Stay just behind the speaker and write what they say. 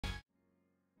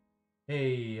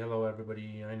Hey, hello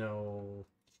everybody. I know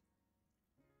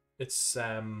it's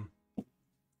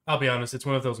I'll be honest, it's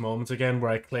one of those moments again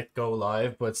where I click go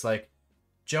live, but it's like,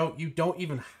 Joe, you don't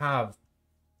even have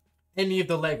any of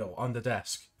the Lego on the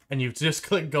desk and you just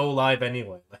click go live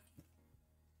anyway.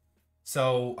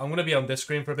 So, I'm going to be on this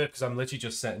screen for a bit because I'm literally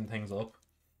just setting things up.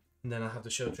 And then I have to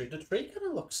show the tree. The tree kind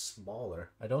of looks smaller.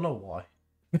 I don't know why.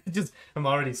 I'm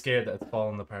already scared that it's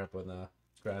falling apart, but nah,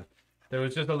 it's grand. There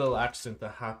was just a little accident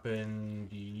that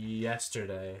happened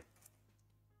yesterday.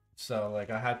 So, like,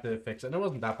 I had to fix it. And it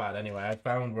wasn't that bad anyway. I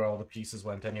found where all the pieces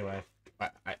went anyway.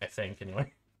 I think,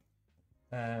 anyway.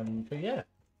 But yeah.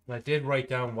 I did write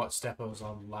down what step I was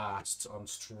on last on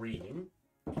stream.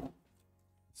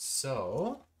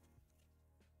 So,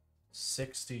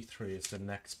 63 is the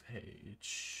next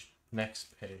page.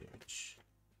 Next page.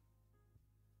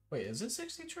 Wait, is it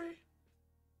 63?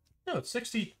 No, it's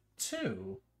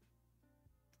 62.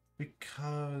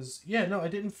 Because, yeah, no, I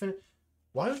didn't finish.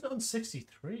 Why was it on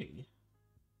 63?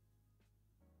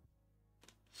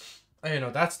 Oh,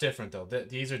 no, that's different, though.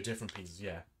 These are different pieces,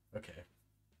 yeah. Okay.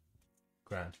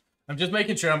 Grand. I'm just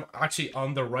making sure I'm actually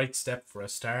on the right step for a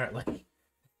start, like.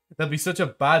 That'd be such a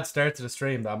bad start to the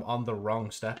stream that I'm on the wrong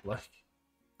step, like.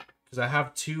 Because I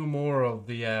have two more of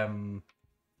the,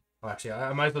 Well, actually,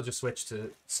 I might as well just switch to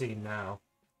scene now.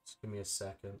 Just give me a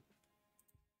second.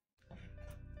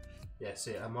 Yeah,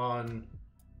 see, I'm on...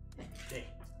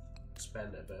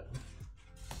 Spend it a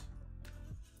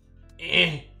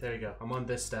bit. There you go. I'm on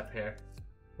this step here,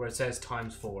 where it says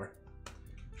 ×4.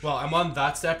 Well, I'm on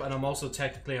that step, and I'm also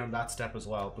technically on that step as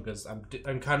well, because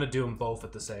I'm kind of doing both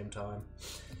at the same time.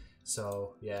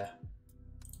 So, yeah.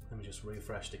 Let me just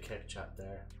refresh the kick chat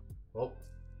there. Oh.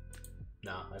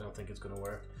 Nah, I don't think it's going to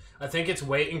work. I think it's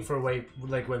waiting for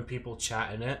like when people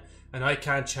chat in it, and I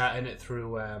can't chat in it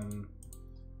through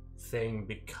thing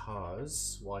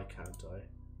because... Why can't I?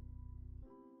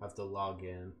 I have to log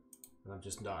in, and I'm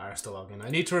just not arsed to log in. I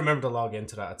need to remember to log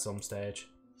into that at some stage.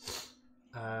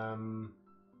 You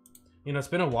know, it's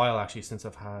been a while actually since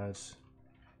I've had...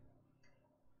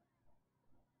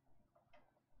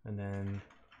 And then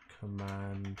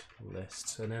command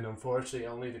list. And then unfortunately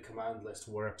only the command list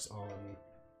works on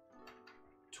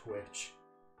Twitch.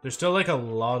 There's still like a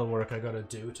lot of work I gotta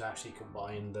do to actually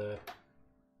combine the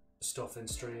stuff in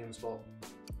streams, but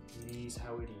it is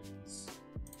how it is.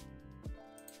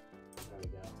 There we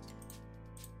go.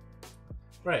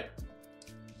 Right.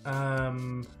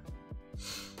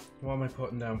 What am I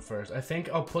putting down first? I think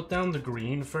I'll put down the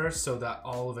green first so that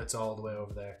all of it's all the way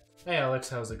over there. Hey Alex,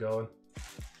 how's it going?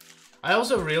 I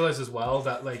also realized as well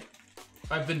that, like,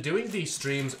 I've been doing these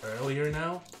streams earlier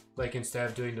now, like, instead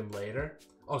of doing them later.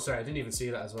 Oh, sorry, I didn't even see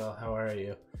that as well. How are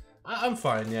you? I'm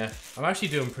fine, yeah. I'm actually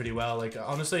doing pretty well. Like,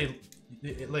 honestly,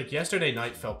 like, yesterday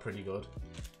night felt pretty good.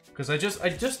 Because I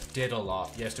just did a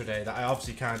lot yesterday that I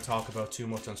obviously can't talk about too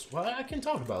much on... Well, I can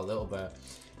talk about a little bit.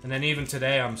 And then even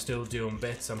today, I'm still doing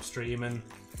bits. I'm streaming.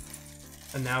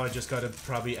 And now I just gotta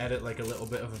probably edit, like, a little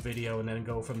bit of a video and then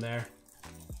go from there.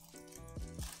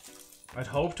 I'd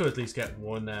hope to at least get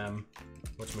one,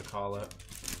 whatchamacallit,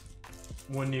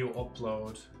 one new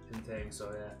upload and thing, so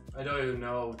yeah. I don't even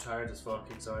know, tired as fuck,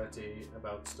 anxiety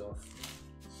about stuff.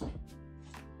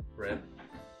 Rip.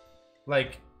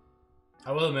 Like,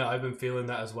 I will admit, I've been feeling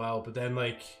that as well, but then,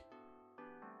 like,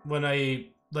 when I,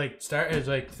 like, started,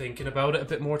 like, thinking about it a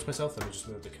bit more to myself, let me just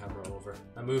move the camera over.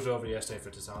 I moved over yesterday for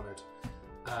Dishonored.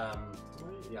 Yeah,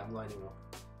 I'm lining up.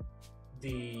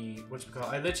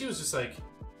 I literally was just like,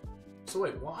 so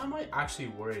wait, what am I actually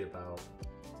worried about?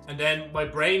 And then my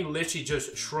brain literally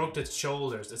just shrugged its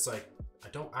shoulders. It's like, I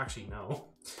don't actually know.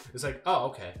 It's like, oh,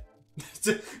 okay.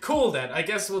 Cool then. I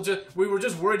guess we were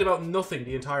just worried about nothing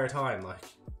the entire time, like.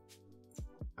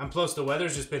 And plus the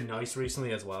weather's just been nice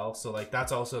recently as well. So like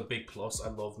that's also a big plus. I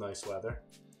love nice weather.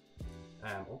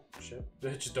 Oh shit.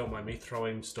 Just don't mind me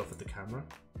throwing stuff at the camera.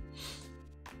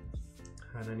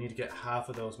 And I need to get half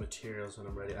of those materials when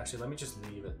I'm ready. Actually, let me just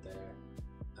leave it there.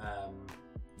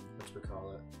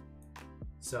 Whatchamacallit.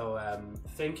 So,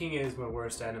 thinking is my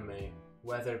worst enemy.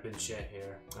 Weather been shit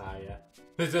here. Ah, yeah.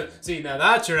 See, now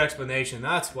that's your explanation.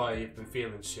 That's why you've been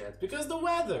feeling shit. Because the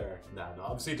weather. No,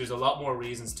 obviously there's a lot more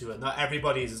reasons to it. Not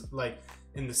everybody's, like,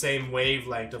 in the same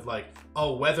wavelength of, like,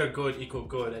 oh, weather good equal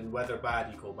good and weather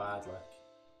bad equal bad, like.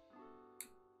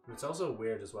 It's also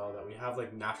weird as well that we have,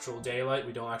 like, natural daylight.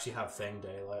 We don't actually have thing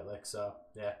daylight, like, so,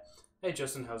 yeah. Hey,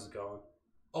 Justin, how's it going?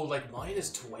 Oh, like, mine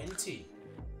is 20.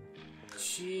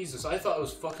 Jesus, I thought it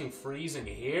was fucking freezing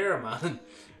here, man.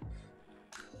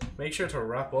 Make sure to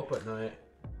wrap up at night.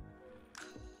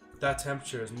 That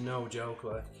temperature is no joke,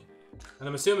 like. And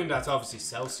I'm assuming that's obviously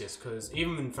Celsius, because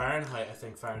even in Fahrenheit, I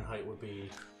think Fahrenheit would be...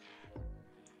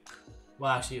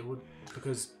 Well, actually, it would...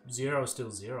 Because 0 is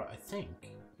still 0, I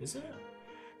think. Is it?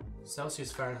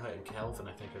 Celsius, Fahrenheit, and Kelvin,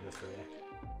 I think, are the 3.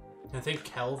 I think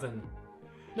Kelvin...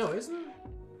 No, isn't it?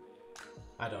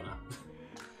 I don't know.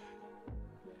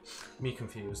 Me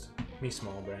confused. Me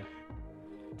small brain.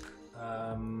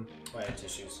 Oh yeah,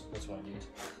 tissues. That's what I need.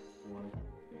 1,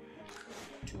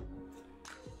 2.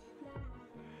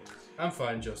 I'm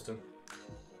fine, Justin.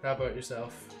 How about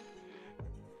yourself?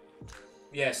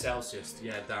 Yeah, Celsius.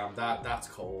 Yeah, damn, that's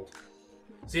cold.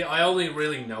 See, I only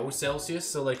really know Celsius,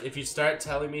 so like if you start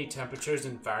telling me temperatures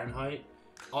in Fahrenheit,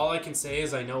 all I can say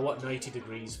is I know what 90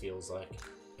 degrees feels like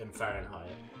in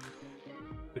Fahrenheit.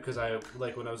 Because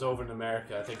like when I was over in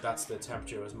America, I think that's the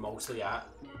temperature it was mostly at,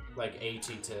 like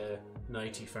 80 to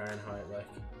 90 Fahrenheit, like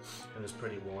it was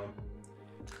pretty warm.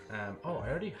 Oh, I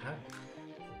already had.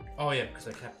 Oh yeah, because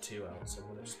I kept 2 out, so I'm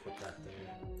gonna just put that there.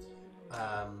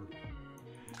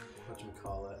 What do we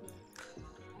call it?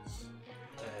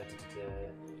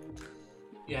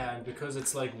 Yeah, and because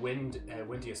it's like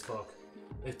windy as fuck,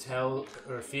 it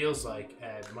feels like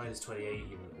 -28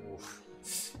 even. Oof,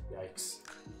 yikes.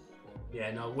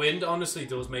 Yeah, no, wind honestly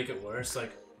does make it worse.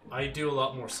 Like, I do a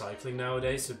lot more cycling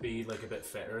nowadays to be like a bit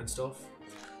fitter and stuff,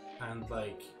 and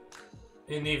like,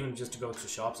 and even just to go to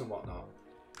shops and whatnot.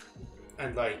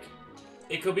 And like,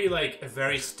 it could be like a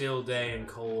very still day and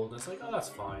cold. And it's like, oh, that's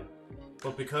fine.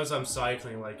 But because I'm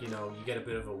cycling, like, you know, you get a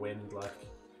bit of a wind, like,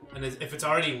 and if it's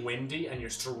already windy and you're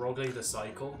struggling to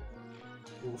cycle,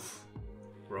 oof,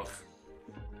 rough.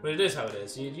 But it is how it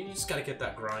is. You just gotta get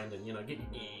that grinding, you know, get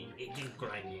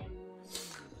grinding.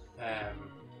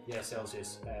 Yeah,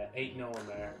 Celsius. 8 no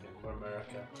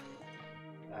America.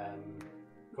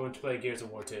 Going to play Gears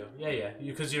of War 2. Yeah.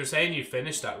 Because you were saying you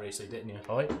finished that recently, didn't you?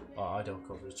 Oh, I don't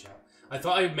cover the chat. I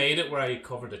thought I made it where I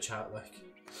covered the chat, like.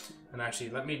 And actually,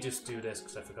 let me just do this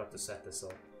because I forgot to set this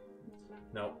up.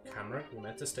 No, camera, you're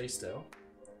meant to stay still.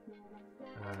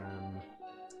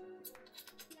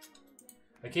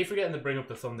 I keep forgetting to bring up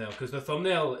the thumbnail because the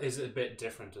thumbnail is a bit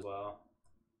different as well.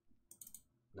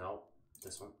 No,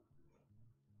 this one.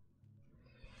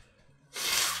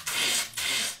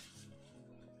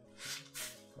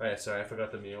 Right, sorry, I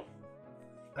forgot to mute.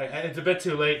 It's a bit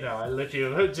too late now. I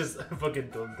literally just a fucking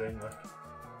dumb thing. Like.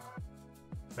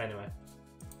 Anyway,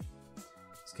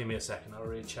 just give me a second. I'll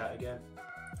read chat again.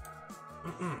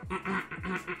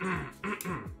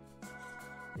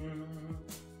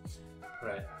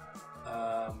 Right.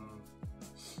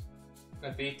 I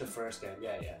beat the first game.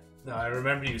 Yeah. No, I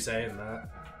remember you saying that.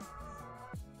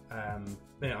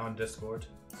 On Discord.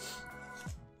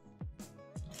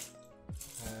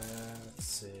 Let's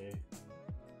see.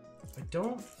 I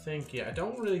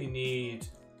don't really need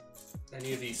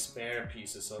any of these spare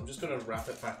pieces, so I'm just gonna wrap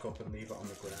it back up and leave it on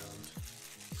the ground.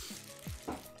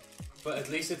 But at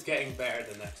least it's getting better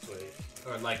than next week.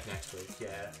 Or like next week,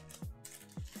 yeah.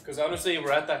 Because honestly,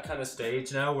 we're at that kind of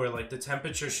stage now where like the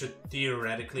temperature should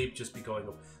theoretically just be going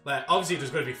up. Like obviously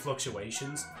there's going to be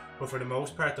fluctuations, but for the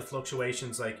most part the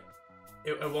fluctuations like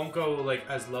it won't go like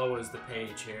as low as the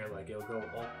page here. Like it'll go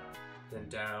up, then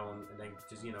down, and then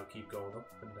just, you know, keep going up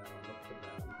and down, up and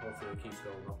down. Hopefully it keeps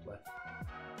going up, like.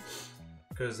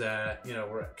 Because you know,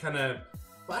 we're kind of,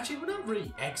 well, actually we're not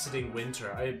really exiting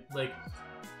winter.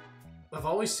 I've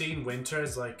always seen winter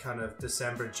as like kind of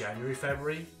December, January,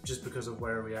 February, just because of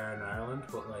where we are in Ireland.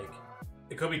 But like,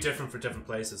 it could be different for different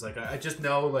places. Like I just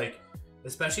know, like,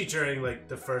 especially during like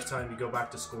the first time you go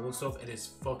back to school and stuff, it is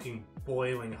fucking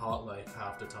boiling hot like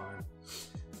half the time.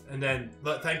 And then,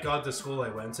 thank God the school I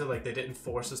went to, like, they didn't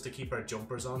force us to keep our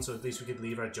jumpers on, so at least we could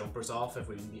leave our jumpers off if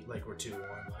we like were too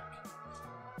warm, like.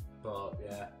 But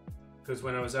yeah, because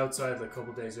when I was outside like a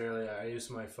couple days earlier, I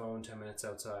used my phone 10 minutes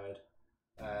outside.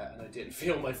 And I didn't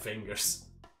feel my fingers.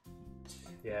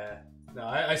 Yeah. No,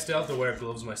 I still have to wear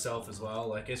gloves myself as well.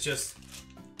 Like, it's just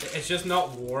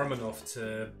not warm enough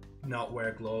to not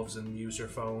wear gloves and use your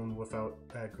phone without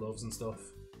gloves and stuff.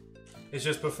 It's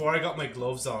just before I got my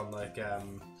gloves on, like, I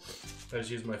was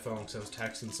using my phone because I was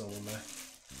texting someone there.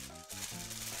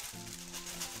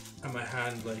 And my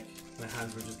hands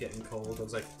were just getting cold. I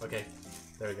was like, okay,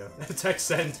 there we go. Text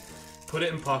send, put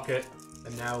it in pocket,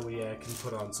 and now we can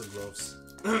put on some gloves.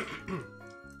 Oh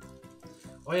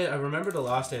yeah, I remember the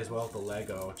last day as well with the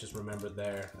Lego. I just remembered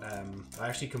there. I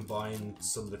actually combined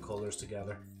some of the colors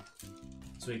together,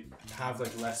 so we have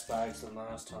like less bags than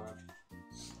last time.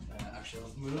 Actually,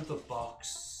 I'll move the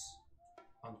box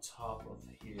on top of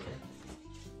here,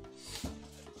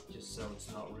 just so it's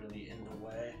not really in the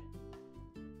way.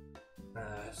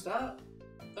 So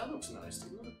that looks nice,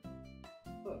 doesn't it?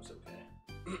 That looks okay.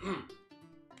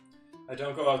 I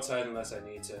don't go outside unless I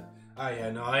need to. Ah,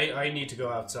 yeah, no, I need to go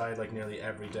outside like nearly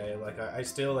every day. Like I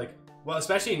still like, well,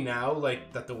 especially now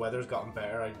like that the weather's gotten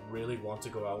better. I really want to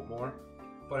go out more,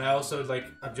 but I also like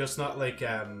I'm just not like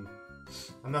I'm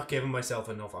not giving myself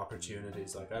enough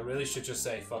opportunities. Like I really should just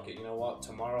say fuck it. You know what?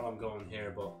 Tomorrow I'm going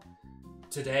here, but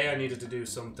today I needed to do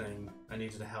something. I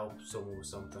needed to help someone with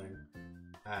something,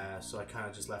 so I kind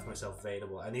of just left myself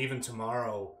available. And even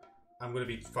tomorrow, I'm going to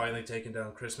be finally taking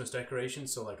down Christmas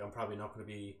decorations, so like I'm probably not going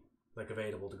to be like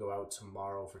available to go out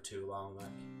tomorrow for too long. Like,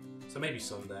 so maybe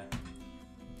Sunday,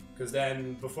 because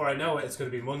then before I know it, it's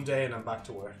going to be Monday and I'm back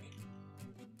to work.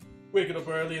 Waking up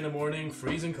early in the morning,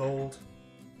 freezing cold,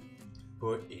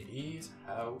 but it is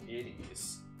how it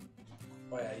is.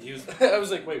 Oh yeah, I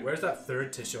was like, wait, where's that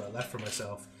third tissue I left for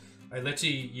myself? I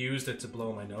literally used it to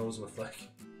blow my nose with like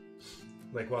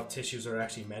what tissues are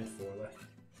actually meant for, like.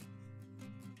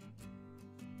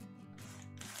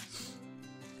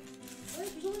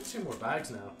 There's only 2 more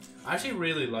bags now. I actually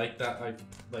really like that. I'm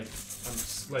like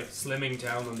slimming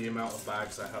down on the amount of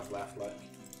bags I have left. Like,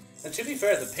 and to be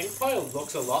fair, the pink pile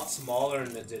looks a lot smaller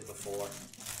than it did before,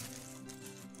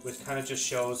 which kind of just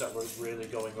shows that we're really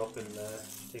going up in the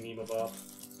thingy-mabob.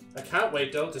 I can't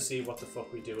wait though to see what the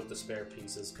fuck we do with the spare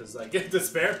pieces, because like the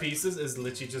spare pieces is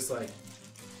literally just like,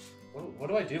 what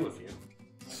do I do with you?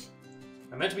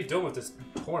 I'm meant to be done with this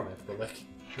torment, but like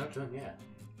not done yet.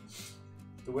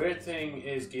 The weird thing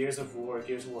is Gears of War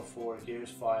 4, Gears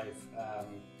 5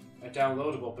 are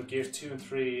downloadable, but Gears 2 and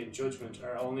 3 and Judgment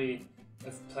are only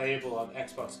playable on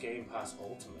Xbox Game Pass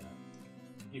Ultimate.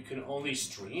 You can only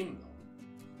stream them.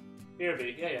 Here,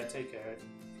 B. Yeah, take care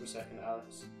for a second,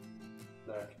 Alex.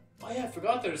 Lurk. Oh yeah, I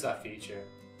forgot there's that feature.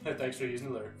 Thanks for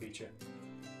using the lurk feature.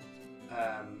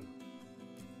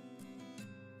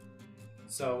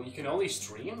 So you can only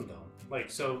stream them. Like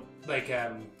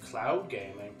cloud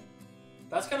gaming.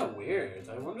 That's kind of weird.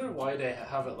 I wonder why they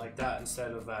have it like that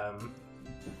instead of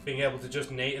being able to just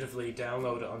natively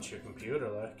download it onto your computer,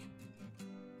 like.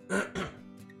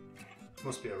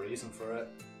 Must be a reason for it.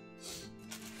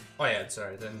 Oh yeah,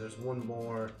 sorry, then there's one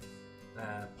more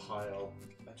pile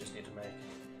I just need to make.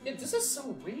 Yeah, this is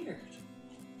so weird.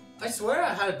 I swear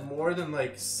I had more than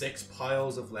like 6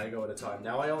 piles of Lego at a time.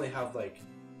 Now I only have like...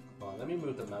 Hold on, let me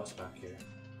move the mouse back here.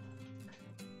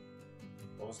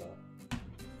 What was that?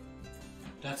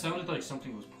 That sounded like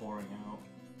something was pouring out.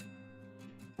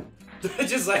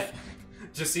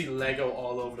 just see Lego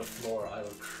all over the floor. I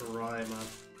would cry, man.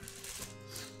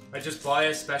 I just buy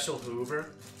a special Hoover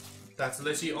that's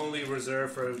literally only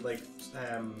reserved for like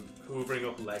hoovering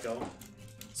up Lego,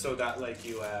 so that like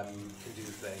you can do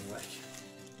the thing. Like,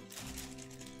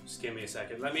 just give me a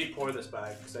second. Let me pour this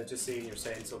bag because I just seen you're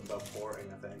saying something about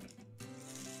pouring. I think.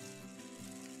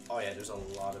 Oh yeah, there's a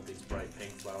lot of these bright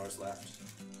pink flowers left.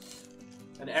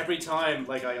 And every time,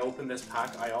 like, I open this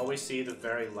pack, I always see the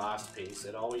very last piece.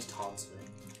 It always taunts me.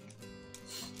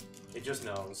 It just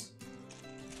knows.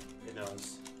 It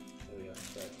knows. There we go.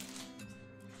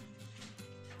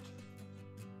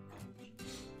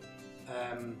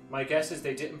 Right. My guess is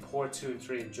they didn't port 2 and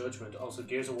 3 in Judgment. Also,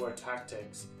 Gears of War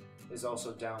Tactics is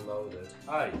also downloaded.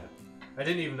 Ah, yeah. I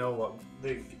didn't even know what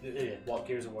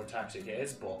Gears of War Tactics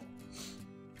is, but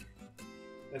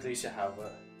at least you have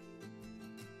it.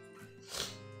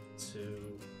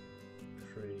 2,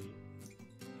 3,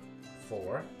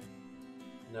 4.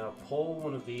 Now pull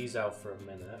one of these out for a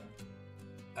minute.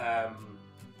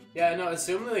 Yeah, no,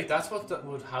 assuming like that's what that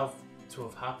would have to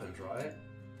have happened, right?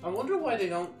 I wonder why they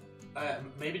don't.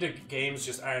 Maybe the games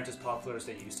just aren't as popular as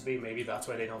they used to be. Maybe that's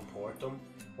why they don't port them,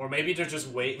 or maybe they're just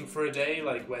waiting for a day,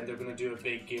 like when they're gonna do a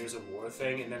big Gears of War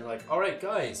thing, and then like, all right,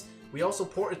 guys, we also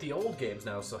ported the old games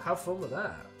now, so have fun with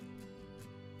that.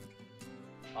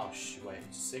 Oh, wait,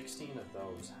 16 of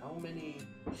those. How many?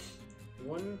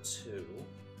 1, 2.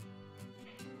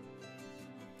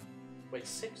 Wait,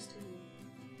 16?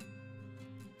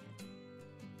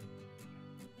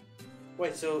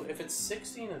 Wait, so if it's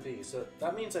 16 of these, so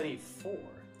that means I need 4,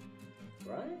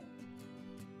 right?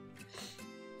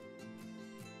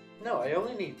 No, I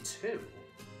only need 2.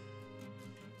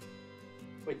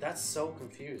 Wait, that's so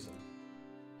confusing.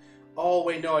 Oh,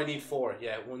 wait, no, I need 4.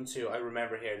 Yeah, 1, 2. I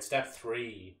remember here. In step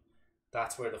 3,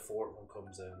 that's where the 4th one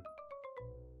comes in.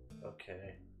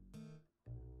 Okay.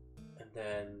 And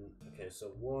then, okay, so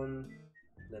 1.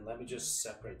 And then let me just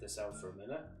separate this out for a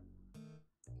minute.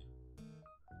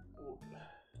 Ooh,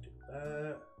 do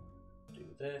that. Do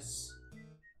this.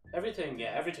 Everything,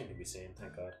 yeah, everything can be seen,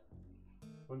 thank God.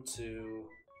 1, 2,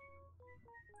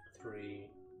 3.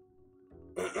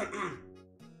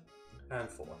 And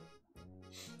 4.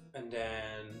 And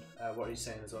then, what are you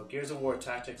saying as well? Gears of War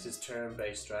Tactics is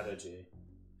turn-based strategy.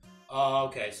 Oh,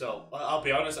 okay, so I'll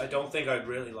be honest, I don't think I'd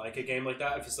really like a game like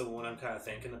that if it's the one I'm kind of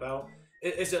thinking about.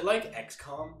 Is it like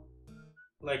XCOM?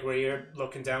 Like where you're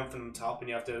looking down from the top and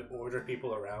you have to order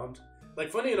people around? Like,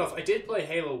 funny enough, I did play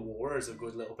Halo Wars a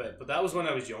good little bit, but that was when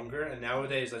I was younger, and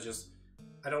nowadays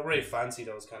I don't really fancy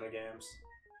those kind of games.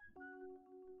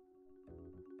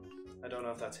 I don't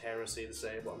know if that's heresy to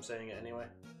say, but I'm saying it anyway.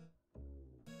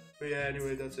 But yeah,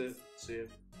 anyway, that's it. See you.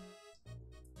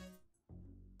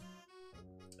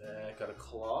 Got a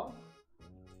claw.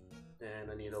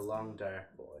 And I need a long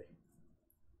dark boy.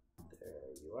 There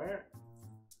you are.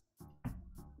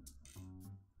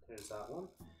 There's that one.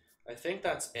 I think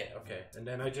that's it. Okay, and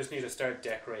then I just need to start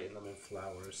decorating them in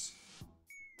flowers.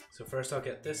 So first I'll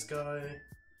get this guy.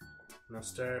 And I'll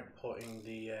start putting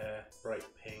the bright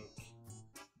pink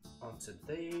onto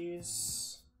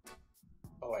these.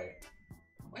 Oh wait.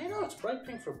 Wait, no, it's bright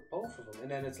pink for both of them.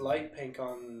 And then it's light pink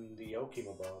on the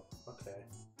Okimobile. Okay.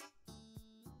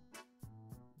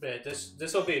 But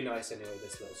this will be nice anyway,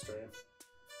 this little stream.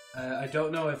 I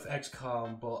don't know if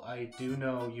XCOM, but I do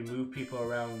know you move people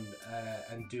around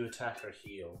and do attack or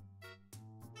heal.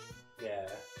 Yeah.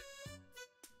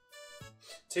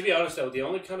 To be honest though, the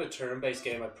only kind of turn-based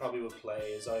game I probably would play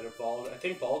is either I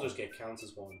think Baldur's Gate counts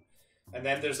as one. And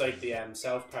then there's like the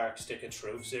South Park Stick of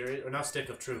Truth series, or not Stick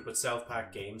of Truth, but South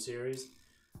Park game series.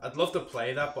 I'd love to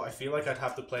play that, but I feel like I'd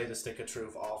have to play the Stick of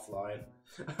Truth offline.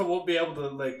 I won't be able to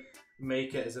like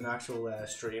make it as an actual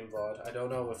stream VOD. I don't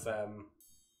know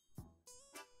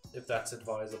if that's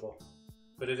advisable,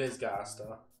 but it is gas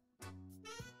though.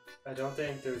 I don't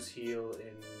think there's heal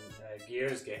in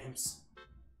Gears games.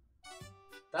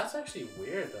 That's actually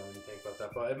weird though when you think about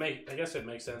that, but I guess it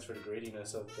makes sense for the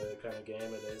greediness of the kind of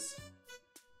game it is.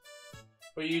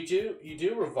 But you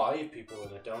do revive people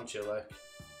in it, don't you? Like,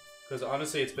 because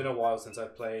honestly, it's been a while since I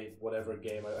played whatever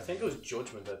game. I think it was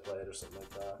Judgment I played or something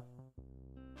like that.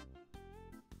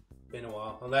 Been a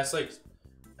while, unless like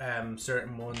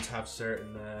certain ones have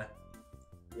certain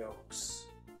yolks.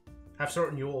 Have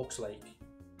certain yolks like.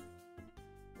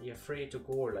 Are you afraid to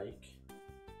go like?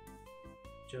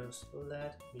 Just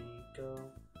let me go.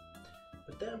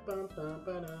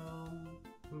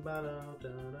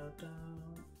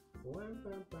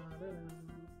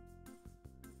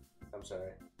 I'm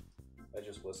sorry. I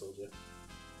just whistled you.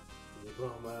 You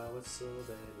blow my whistle,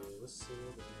 baby, whistle,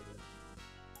 baby.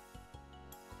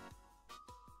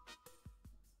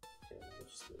 Okay, let me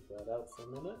just leave that out for a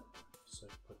minute. So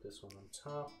I put this one on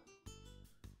top.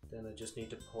 Then I just need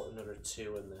to put another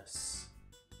 2 in this.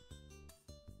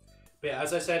 But yeah,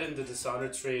 as I said in the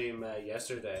Dishonored stream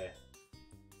yesterday.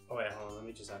 Oh wait, hold on, let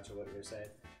me just answer what you were saying.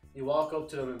 You walk up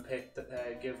to them and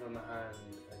give them a hand,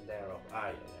 and they're up.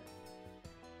 Ah,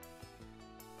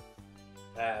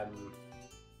 yeah.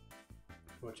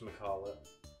 Whatchamacallit.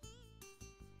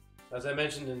 As I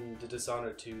mentioned in the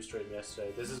Dishonored 2 stream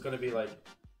yesterday, this is going to be like,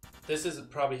 this is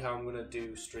probably how I'm going to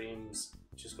do streams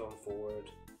just going forward.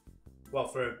 Well,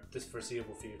 for this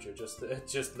foreseeable future, just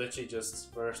literally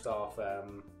just first off,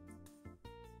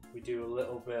 we do a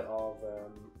little bit of,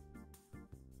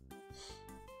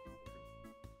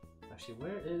 actually,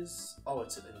 where is, oh,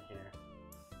 it's in here.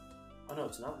 Oh no,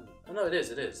 it's not. Oh no, it is,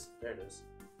 there it is.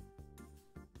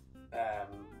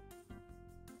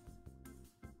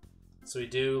 So we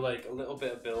do like a little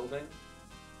bit of building,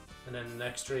 and then the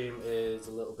next stream is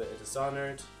a little bit of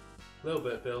Dishonored, a little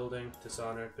bit of building,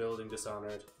 Dishonored, building,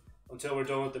 Dishonored, until we're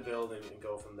done with the building and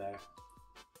go from there.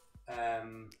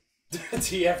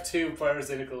 TF2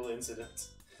 Pyrocynical Incident.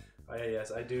 Oh yeah,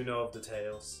 yes, I do know of the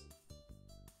tales.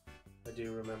 I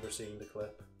do remember seeing the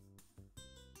clip.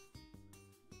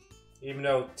 Even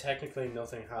though technically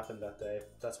nothing happened that day,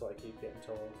 that's what I keep getting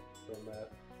told from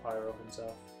Pyro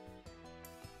himself.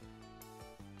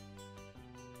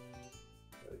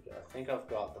 There we go. I think I've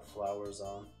got the flowers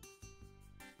on.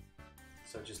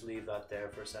 So just leave that there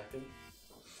for a second.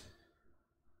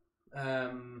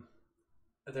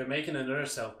 They're making another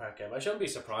South Park game. I shouldn't be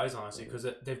surprised, honestly, because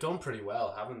they've done pretty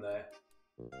well, haven't they?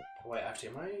 Wait, actually,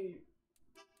 am I...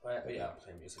 yeah, I'm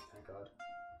playing music, thank God.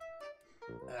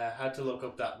 Had to look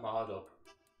up that mod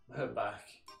back.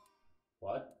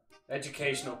 What?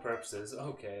 Educational purposes.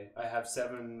 Okay, I have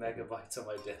 7 megabytes on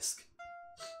my disk.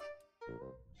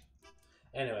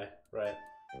 Anyway, right.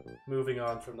 Moving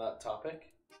on from that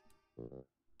topic.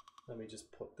 Let me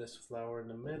just put this flower in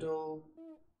the middle.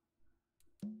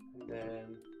 And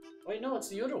then... Wait, no, it's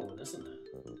the other one, isn't it?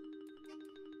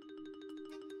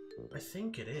 I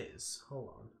think it is. Hold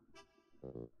on.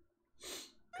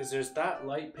 Because there's that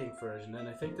light pink version, and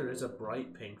I think there is a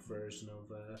bright pink version of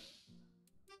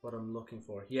what I'm looking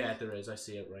for. Yeah, there is. I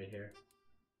see it right here.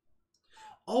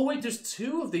 Oh, wait, there's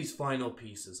 2 of these final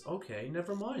pieces. Okay,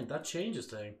 never mind. That changes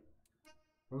things.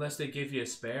 Unless they give you a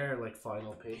spare, like,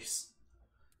 final piece.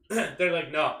 They're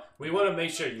like, no, we want to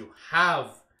make sure you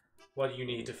have what you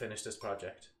need to finish this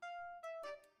project.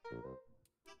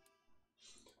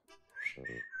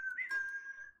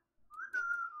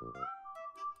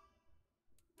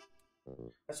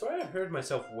 I swear I heard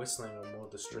myself whistling on one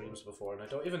of the streams before, and I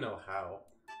don't even know how.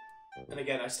 And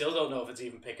again, I still don't know if it's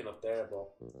even picking up there, but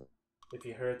if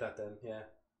you heard that, then yeah.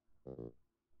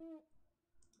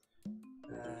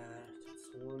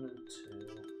 That's 1 and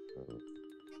 2.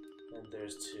 And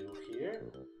there's 2 here.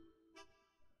 Put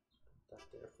that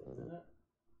there for a minute.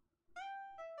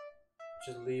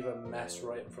 Just leave a mess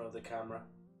right in front of the camera.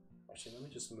 Actually, let me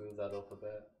just move that up a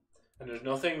bit. And there's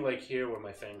nothing like here where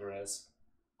my finger is.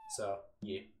 So,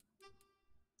 yeah.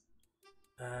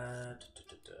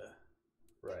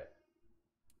 Right.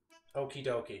 Okie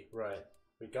dokie. Right.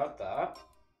 We got that.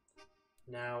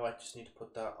 Now I just need to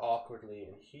put that awkwardly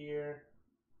in here.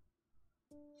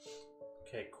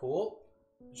 Okay, cool.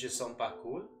 Je sens pas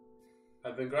cool.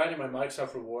 I've been grinding my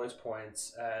Microsoft Rewards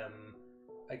points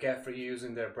I get for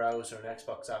using their browser and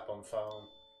Xbox app on phone.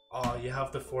 Oh, you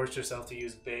have to force yourself to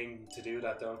use Bing to do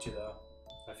that, don't you, though?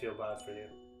 I feel bad for you.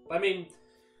 I mean,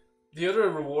 the other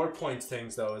reward points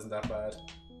things, though, isn't that bad.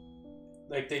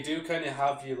 Like, they do kind of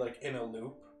have you, like, in a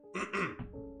loop.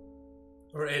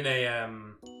 Or in a,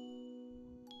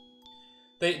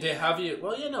 They have you...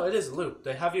 Well, yeah, no, it is a loop.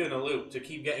 They have you in a loop to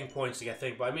keep getting points to get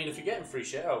things. But, I mean, if you're getting free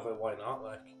shit out of it, why not?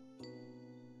 Like,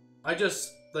 I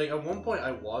just... Like, at one point,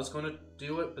 I was going to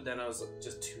do it, but then I was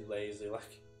just too lazy.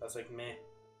 Like, I was like, meh.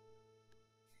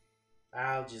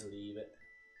 I'll just leave it.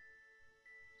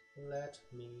 Let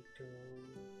me go.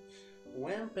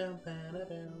 Wham, bam, bam,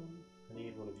 bam. I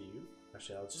need one of you.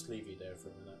 Actually, I'll just leave you there for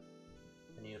a minute.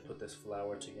 I need to put this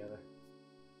flower together.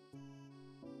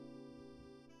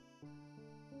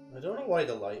 I don't know why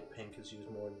the light pink is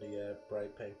used more than the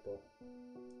bright pink, but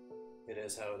it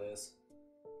is how it is.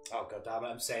 Oh god damn it,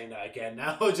 I'm saying that again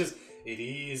now. Just, it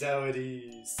is how it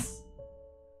is.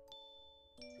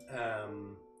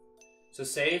 So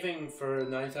saving for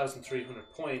 9,300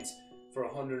 points for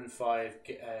 105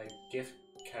 gift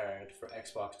card for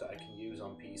Xbox that I can use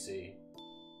on PC.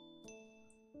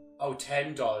 Oh,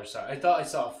 $10, sorry. I thought I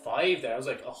saw 5 there. I was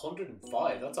like,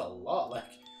 105, that's a lot, like.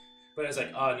 But it's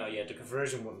like, oh no, yeah, the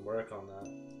conversion wouldn't work on that.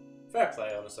 Fair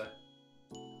play, honestly.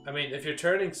 I mean, if you're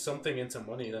turning something into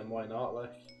money, then why not,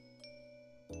 like?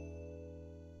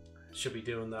 Should be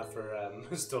doing that for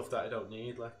stuff that I don't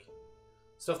need, like.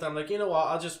 Stuff that I'm like, you know what,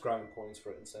 I'll just grind points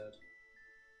for it instead.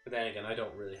 But then again, I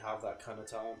don't really have that kind of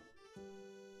time.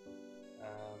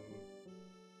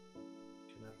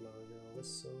 Can I blow your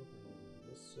whistle?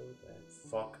 Whistle then.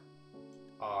 Fuck.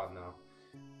 Oh no.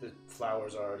 The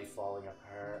flower's already falling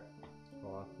apart.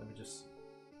 Hold on, let me just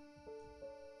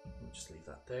leave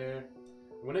that there.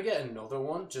 I'm gonna get another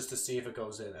one just to see if it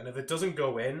goes in. And if it doesn't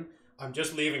go in, I'm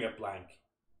just leaving it blank.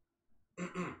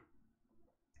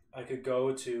 I could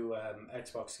go to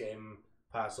Xbox Game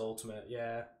Pass Ultimate,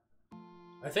 yeah.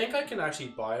 I think I can actually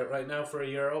buy it right now for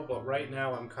 €1, but right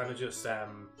now I'm kind of just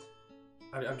I'm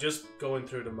just going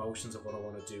through the motions of what I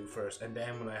want to do first, and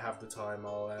then when I have the time,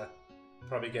 I'll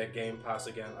probably get Game Pass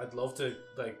again. I'd love to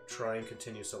like try and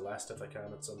continue Celeste if I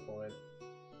can at some point,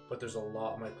 but there's a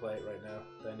lot on my plate right now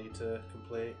that I need to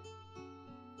complete.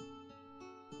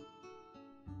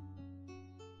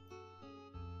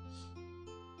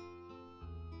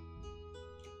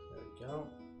 Go.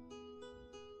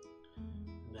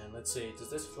 And then let's see, does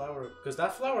this flower, because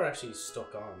that flower actually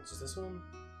stuck on, does this one?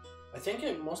 I think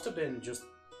it must have been just,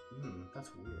 that's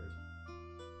weird.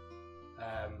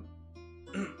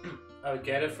 I would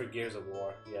get it for Gears of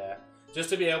War, yeah. Just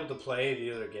to be able to play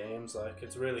the other games, like,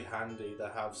 it's really handy to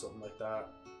have something like that.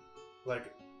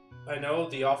 Like, I know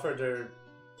the offer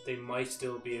they might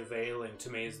still be availing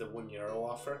to me is the €1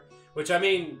 offer. Which, I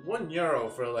mean, €1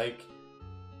 for, like,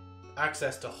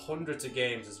 access to hundreds of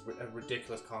games is a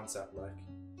ridiculous concept, like.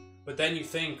 But then you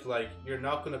think, like, you're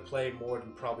not going to play more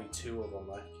than probably 2 of them,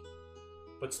 like.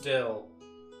 But still,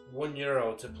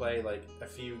 €1 to play, like, a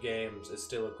few games is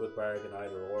still a good bargain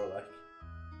either or, like.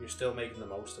 You're still making the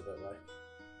most of it, like.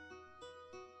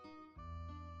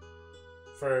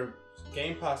 For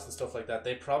Game Pass and stuff like that,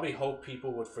 they probably hope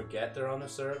people would forget they're on a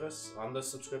service, on the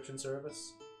subscription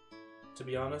service, to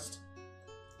be honest.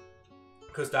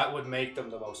 Because that would make them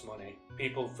the most money.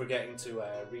 People forgetting to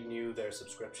renew their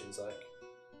subscriptions, like.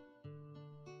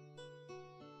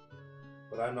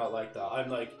 But I'm not like that. I'm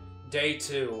like, day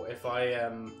 2, if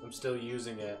I'm still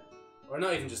using it, or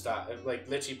not even just that, like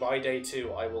literally by day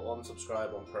 2 I will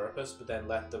unsubscribe on purpose, but then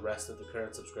let the rest of the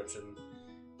current subscription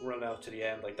run out to the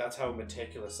end. Like, that's how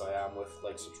meticulous I am with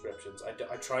like subscriptions.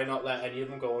 I try not let any of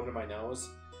them go under my nose,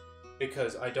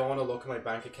 because I don't want to look at my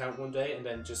bank account one day and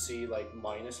then just see like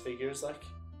minus figures. Like,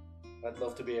 I'd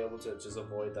love to be able to just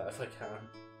avoid that if I can.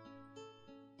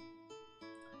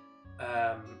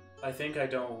 I think I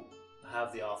don't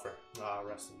have the offer.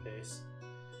 Rest in peace.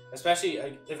 Especially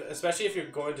if you're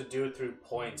going to do it through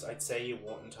points, I'd say you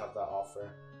wouldn't have that offer.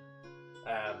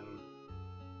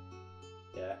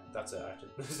 Yeah, that's it actually.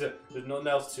 There's nothing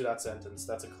else to that sentence.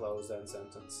 That's a closed end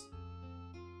sentence.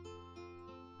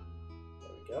 There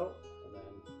we go. And then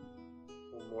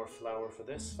one more flower for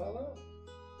this fellow.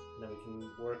 And then we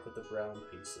can work with the brown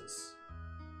pieces.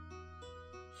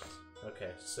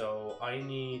 Okay, so I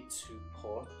need to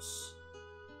put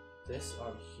this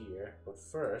on here, but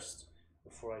first,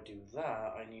 before I do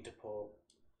that, I need to put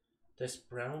this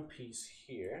brown piece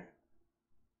here.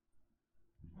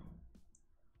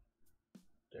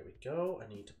 There we go. I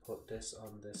need to put this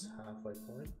on this halfway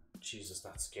point. Jesus,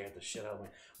 that scared the shit out of me.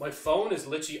 My phone is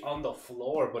literally on the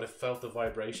floor, but it felt the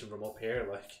vibration from up here.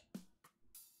 Like,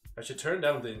 I should turn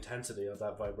down the intensity of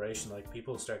that vibration. Like,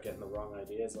 people start getting the wrong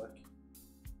ideas. Like,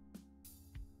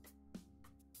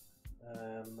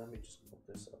 let me just put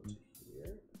this onto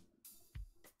here.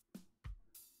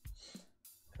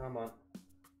 Come on.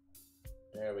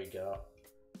 There we go.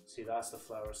 See, that's the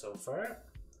flower so far.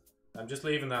 I'm just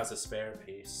leaving that as a spare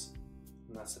piece.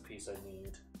 And that's the piece I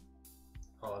need.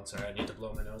 Hold on, sorry, I need to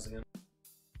blow my nose again.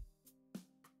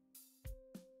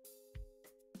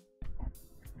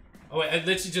 Oh wait, I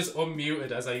literally just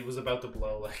unmuted as I was about to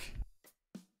blow, like.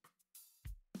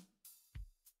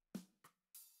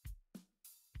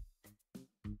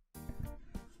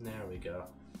 There we go.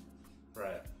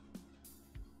 Right.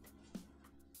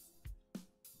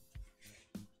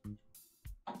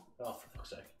 Oh, for fuck's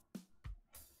sake.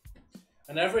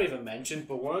 I never even mentioned,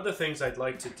 but one of the things I'd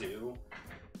like to do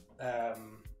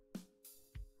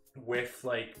with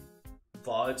like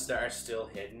VODs that are still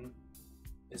hidden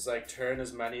is like turn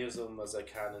as many of them as I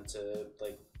can into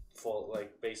like full,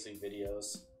 like basically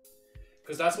videos,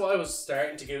 because that's what I was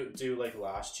starting to do like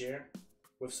last year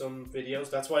with some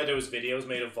videos. That's why there was videos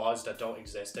made of VODs that don't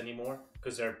exist anymore,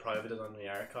 because they're privated on the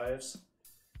archives.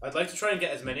 I'd like to try and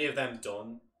get as many of them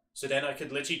done, so then I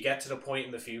could literally get to the point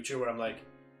in the future where I'm like,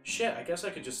 shit, I guess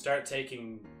I could just start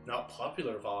taking not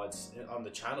popular VODs on the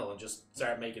channel and just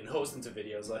start making those into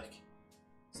videos, like.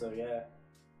 So yeah.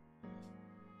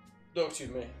 Oh, excuse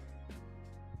me.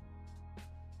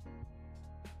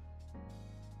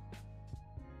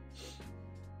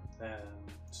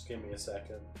 Just give me a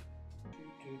second.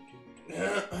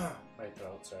 My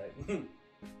throat, sorry.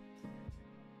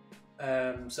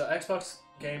 So Xbox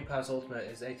Game Pass Ultimate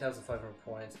is 8,500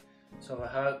 points. So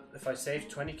if I save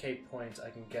 20k points, I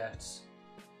can get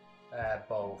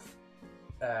both.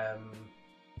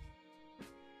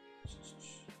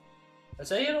 I'd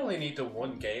say you'd only need the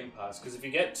one Game Pass, because if you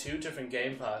get 2 different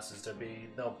Game Passes, there'd be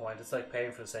no point. It's like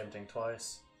paying for the same thing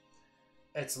twice.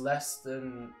 It's less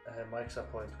than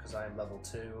Microsoft points because I am level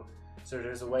 2. So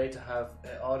there's a way to have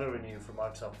it auto-renew for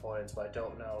Microsoft points, but I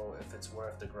don't know if it's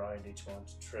worth the grind each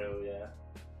month. True, yeah.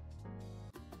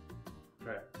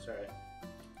 Right, sorry.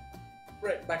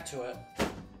 Right, back to it.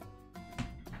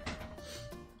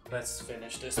 Let's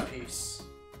finish this piece.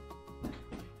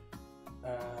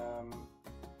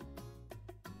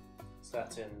 So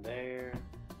that's in there.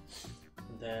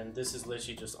 And then this is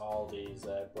literally just all these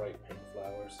bright pink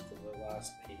flowers for the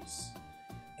last piece.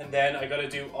 And then I gotta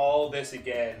do all this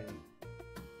again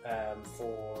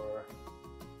for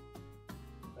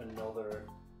another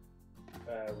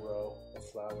row of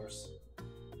flowers.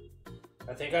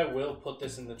 I think I will put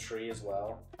this in the tree as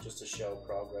well, just to show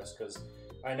progress, because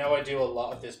I know I do a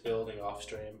lot of this building off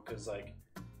stream, because like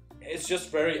it's just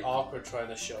very awkward trying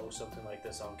to show something like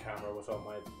this on camera without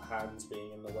my hands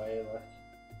being in the way. Like,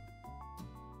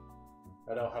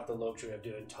 I don't have the luxury of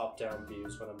doing top-down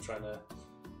views when I'm trying to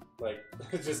like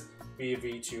just be a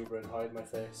VTuber and hide my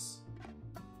face.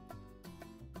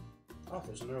 Oh,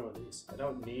 there's another one of these. I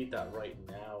don't need that right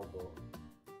now, but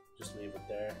just leave it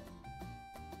there.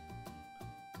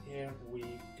 Here we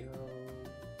go.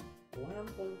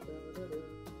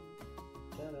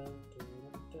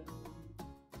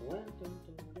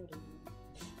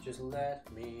 Just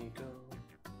let me go.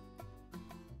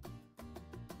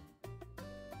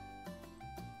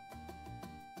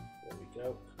 There we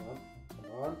go. Come on.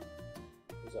 Come on.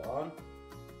 Is it on?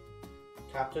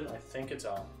 Captain, I think it's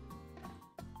on.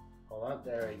 Hold on.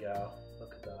 There we go.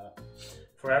 Look at that.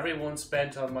 For every one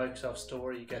spent on Microsoft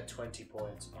Store, you get 20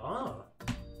 points. Ah.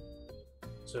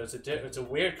 So it's a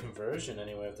weird conversion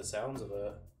anyway of the sounds of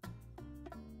it.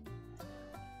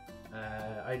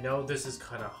 I know this is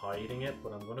kind of hiding it,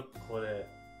 but I'm gonna put it.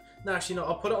 No, actually, no.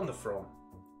 I'll put it on the front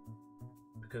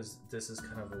because this is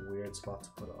kind of a weird spot to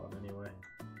put it on anyway.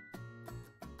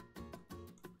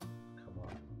 Come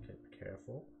on, okay, be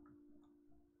careful.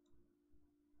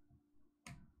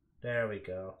 There we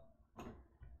go.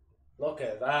 Look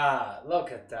at that!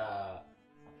 Look at that!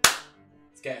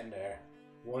 It's getting there.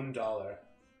 $1.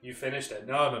 You finished it.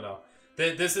 No.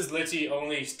 This is literally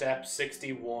only step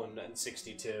 61 and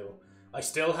 62. I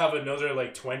still have another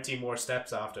like 20 more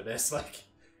steps after this, like,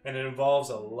 and it involves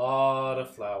a lot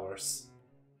of flowers.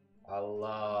 A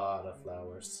lot of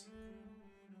flowers.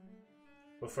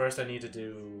 But first I need to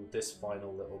do this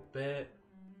final little bit.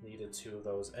 Needed 2 of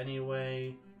those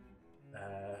anyway.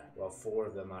 Well, 4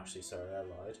 of them actually, sorry, I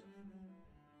lied.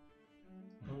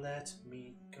 Let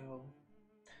me go.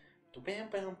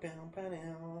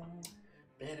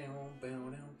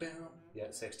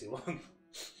 Yeah, 61.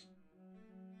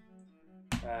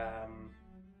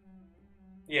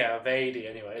 Yeah, of 80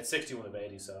 anyway. It's 61 of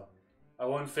 80, so I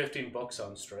won $15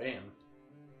 on stream.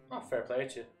 Oh, fair play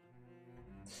to you.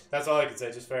 That's all I can say,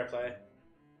 just fair play.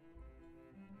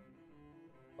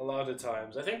 A lot of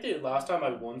times. I think the last time I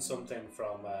won something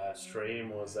from stream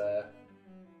was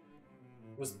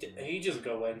ages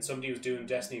ago when somebody was doing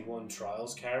Destiny 1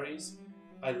 Trials carries.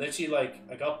 I literally, like,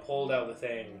 I got pulled out of the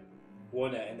thing,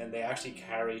 won it, and then they actually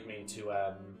carried me to,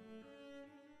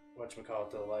 whatchamacallit,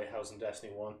 the lighthouse in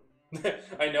Destiny 1.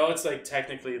 I know it's, like,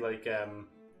 technically, like,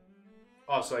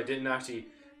 oh, so I didn't actually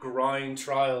grind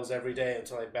Trials every day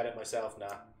until I bet it myself.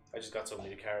 Nah, I just got somebody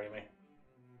to carry me.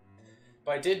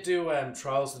 But I did do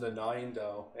Trials of the 9,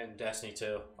 though, in Destiny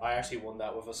 2. I actually won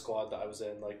that with a squad that I was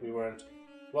in. Like, we weren't...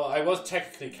 Well, I was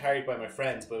technically carried by my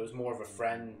friends, but it was more of a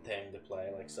friend thing to play,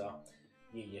 like, so...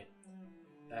 Yeah.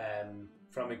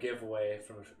 From a giveaway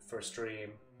for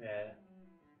stream. Yeah.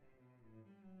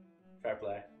 Fair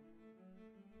play.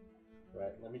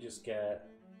 Right, let me just get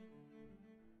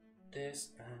this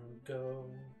and go.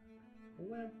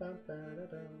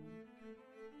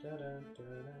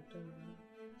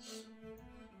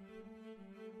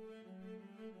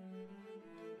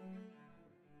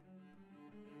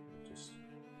 Just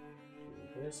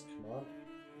do this, come on.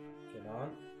 Get on.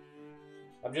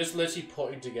 I'm just literally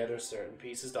putting together certain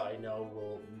pieces that I know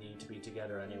will need to be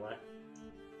together anyway.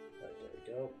 Right, there we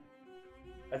go.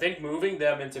 I think moving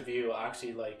them into view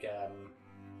actually, like,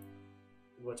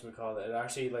 whatchamacallit, it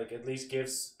actually, like, at least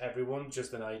gives everyone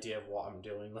just an idea of what I'm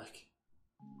doing, like.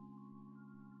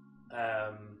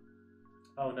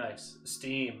 Oh, nice.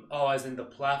 Steam. Oh, as in the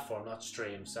platform, not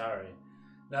stream, sorry.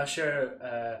 Not sure,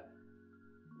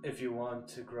 if you want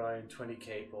to grind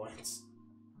 20k points.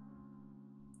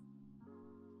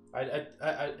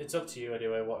 It's up to you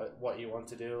anyway, what you want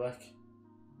to do, like.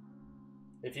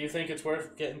 If you think it's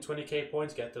worth getting 20k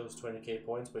points, get those 20k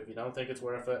points, but if you don't think it's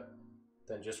worth it,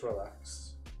 then just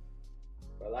relax.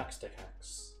 Relax the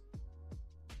hacks.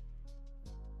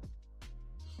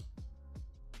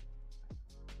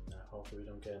 Now, hopefully we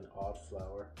don't get an odd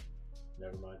flower.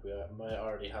 Never mind, we might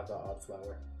already have that odd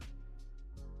flower.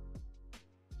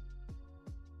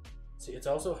 See, it's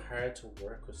also hard to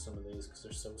work with some of these because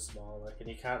they're so small, like, and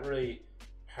you can't really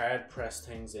hard press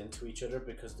things into each other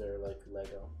because they're like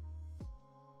Lego.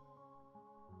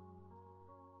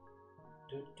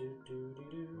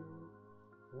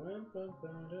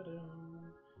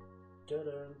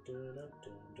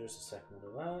 There's a second one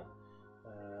of that.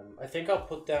 I think I'll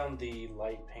put down the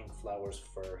light pink flowers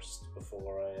first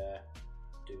before I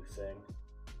do thing.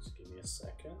 Just give me a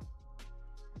second.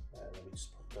 Let me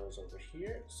just put those over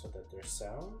here so that they're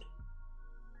sound.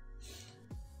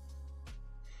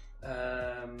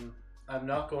 I'm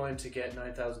not going to get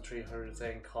 9,300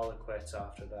 thing, call it quits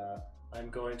after that. I'm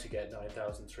going to get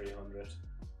 9,300.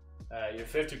 You're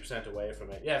 50% away from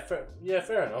it. Yeah,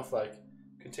 fair enough. Like,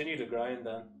 continue to grind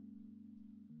then.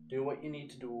 Do what you need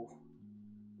to do.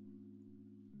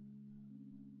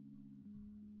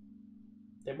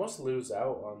 They must lose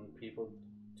out on people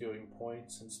doing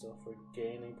points and stuff, or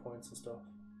gaining points and stuff.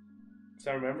 So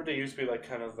I remember they used to be like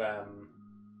kind of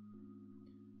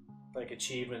like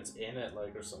achievements in it,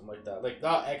 like, or something like that. Like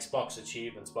not Xbox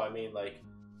achievements, but I mean like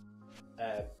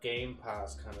Game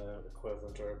Pass kind of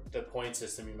equivalent, or the point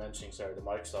system you're mentioning, sorry, the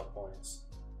Microsoft points.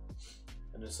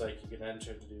 And it's like you can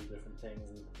enter to do different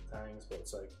things and things, but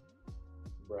it's like,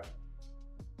 bruh.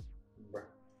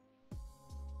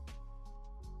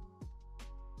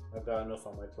 I've got enough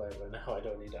on my plate right now, I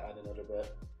don't need to add another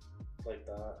bit like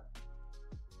that.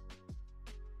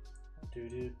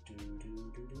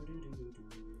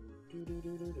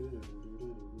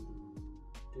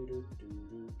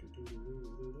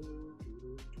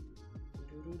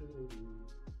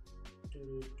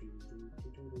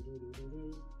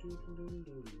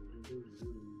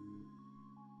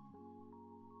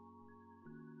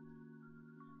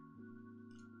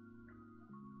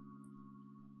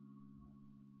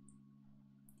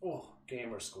 Oh,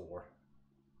 gamer score.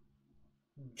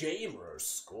 Gamer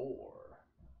score.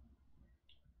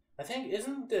 I think,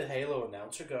 isn't the Halo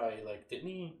announcer guy, like, didn't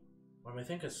he? Or am I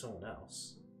thinking of someone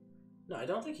else? No, I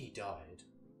don't think he died.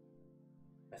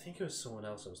 I think it was someone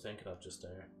else I was thinking of just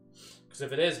there. Because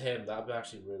if it is him, that would be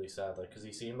actually really sad, like, because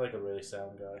he seemed like a really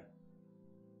sound guy.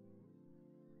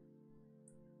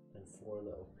 And 4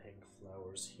 little pink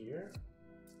flowers here.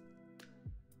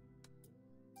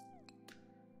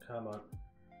 Come on.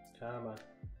 Come on.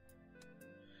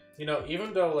 You know,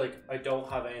 even though, like, I don't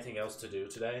have anything else to do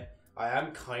today, I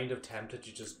am kind of tempted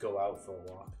to just go out for a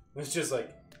walk. It's just like,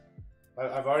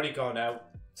 I've already gone out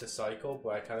to cycle, but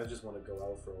I kind of just want to go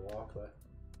out for a walk, like,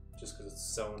 just because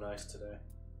it's so nice today.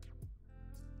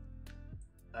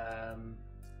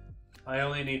 I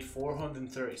only need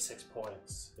 436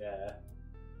 points. Yeah.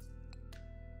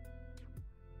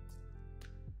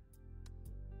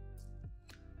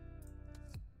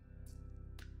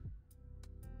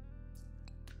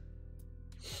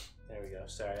 There we go.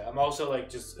 Sorry, I'm also like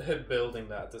just building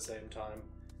that at the same time.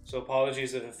 So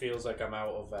apologies if it feels like I'm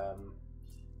out of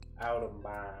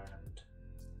mind.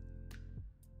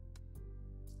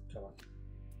 Come on.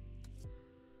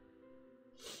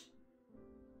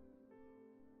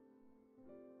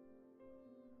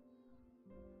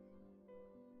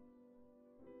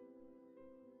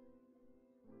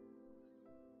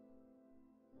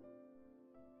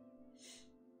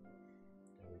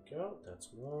 There we go. That's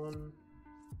one.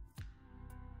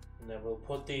 And then we'll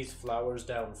put these flowers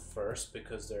down first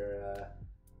because they're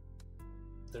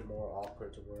more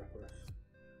awkward to work with.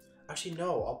 Actually,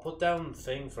 no, I'll put down the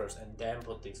thing first and then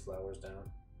put these flowers down.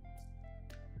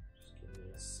 Just give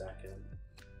me a second.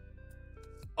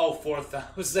 Oh,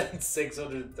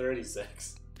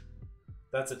 4,636.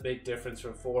 That's a big difference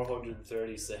from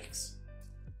 436.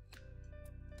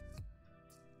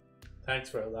 Thanks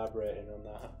for elaborating on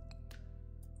that.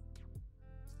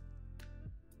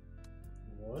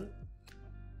 1,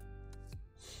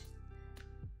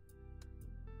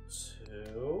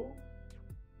 2,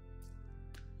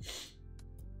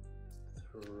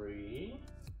 3,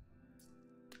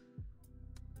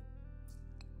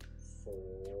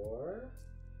 4.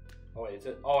 Oh wait, is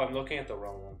it? Oh, I'm looking at the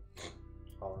wrong one.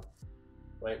 Hold on.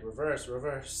 Wait, reverse.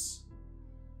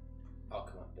 Oh,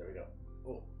 come on. There we go.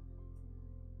 Oh.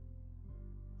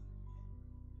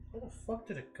 Where the fuck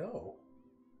did it go?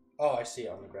 Oh, I see it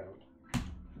on the ground.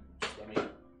 Let me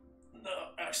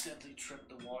accidentally trip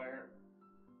the wire.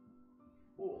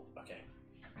 Ooh, okay.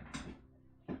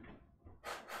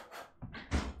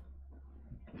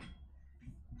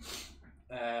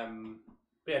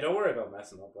 But yeah, don't worry about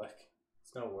messing up, like,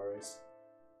 it's no worries.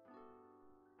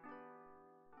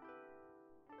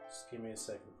 Just give me a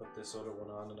second to put this other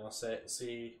one on and I'll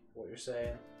see what you're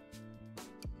saying.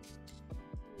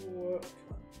 Whoa,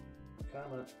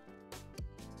 come on.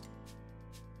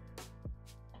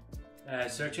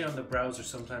 Searching on the browser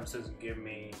sometimes doesn't give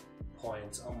me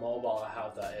points. On mobile, I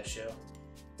have that issue.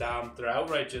 Damn, they're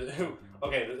outright just...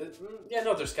 Okay, yeah,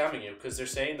 no, they're scamming you because they're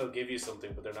saying they'll give you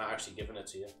something, but they're not actually giving it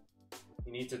to you.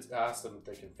 You need to ask them if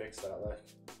they can fix that, like.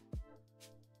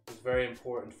 It's very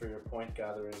important for your point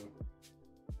gathering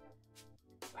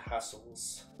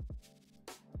hassles.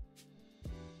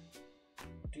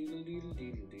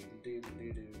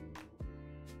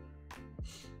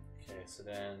 Okay, so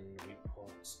then we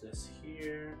put this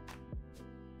here.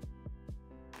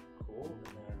 Cool, and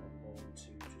then I'm going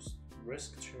to just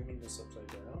risk turning this upside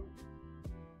down.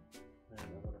 And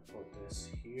I'm going to put this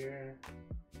here.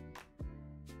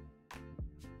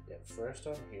 Yeah, first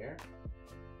on here.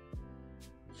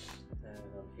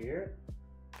 And on here.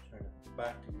 Turn it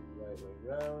back to the right way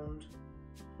around.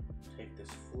 Take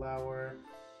this flower,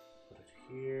 put it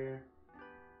here.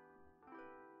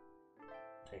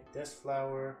 Take this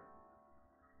flower.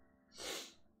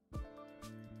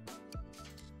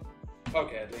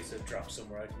 Okay, at least it drops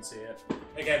somewhere I can see it.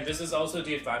 Again, this is also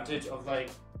the advantage of like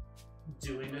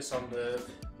doing this on the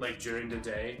during the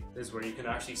day, is where you can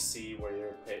actually see where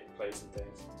you're placing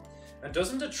things. And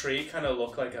doesn't the tree kind of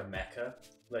look like a mecha,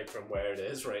 like from where it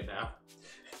is right now?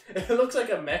 It looks like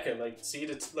a mecha. Like, see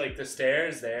the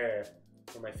stairs there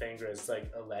where my finger is, like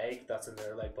a leg that's in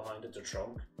there, like behind it, the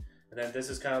trunk, and then this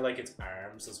is kind of like its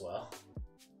arms as well.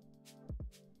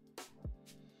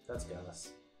 That's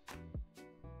gas.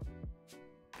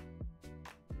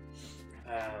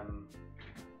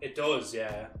 It does,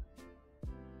 yeah.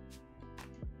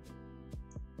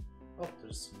 Oh,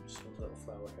 there's just one little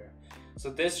flower here.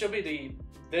 So this should be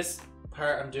this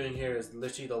part I'm doing here is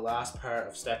literally the last part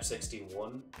of step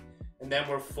 61. And then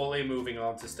we're fully moving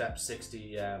on to step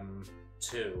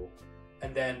 62.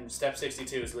 And then step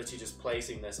 62 is literally just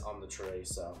placing this on the tree,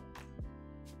 so.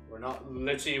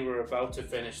 We're about to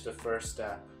finish the first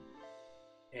step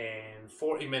in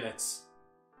 40 minutes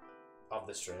of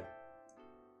the stream.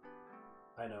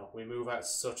 I know, we move at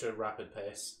such a rapid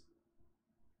pace.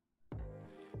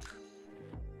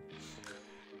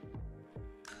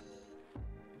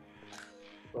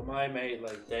 But my mate,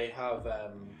 like, they have,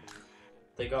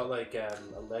 they got like a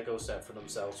Lego set for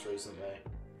themselves recently.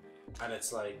 And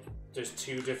it's like, there's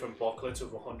 2 different booklets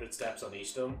with 100 steps on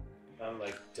each of them. And I'm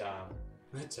like, damn,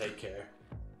 take care.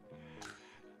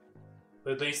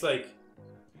 But at least, like,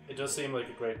 it does seem like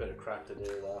a great bit of crack to do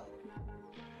that.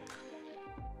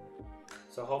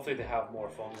 So hopefully they have more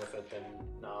fun with it than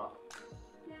not.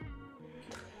 Okay,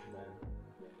 and then,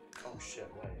 oh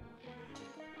shit, wait.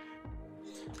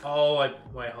 Oh,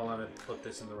 wait, hold on, I put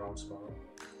this in the wrong spot.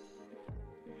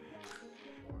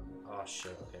 Oh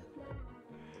shit, okay.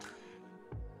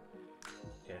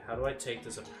 Okay, how do I take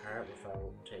this apart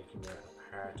without taking it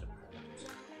apart?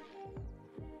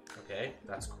 Okay,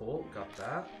 that's cool, got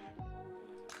that.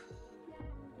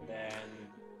 And then...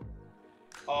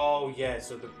 Oh yeah,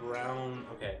 so the brown...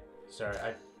 Okay, sorry,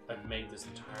 I've made this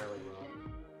entirely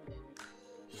wrong.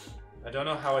 I don't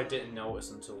know how I didn't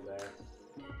notice until there.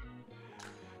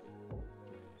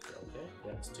 Okay,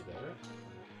 yeah, it's together.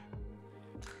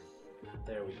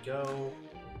 There we go.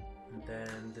 And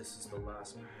then this is the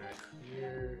last part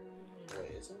here.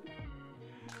 Wait, is it?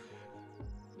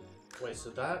 Wait, so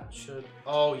that should...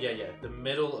 Oh, yeah, yeah. The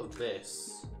middle of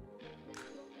this.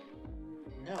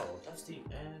 No, that's the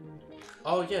end.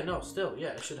 Oh, yeah, no, still. Yeah,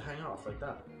 it should hang off like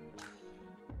that.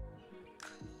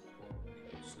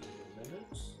 Okay, just give it a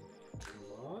minute.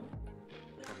 Come on.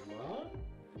 Come on.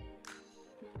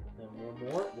 Then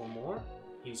one more.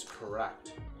 He's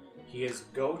correct. He is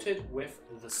goated with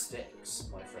the sticks,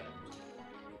 my friend.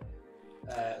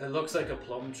 It looks like a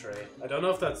plum tree. I don't know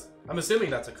if that's... I'm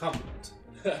assuming that's a compliment.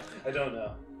 I don't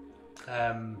know.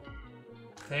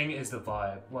 Thing is the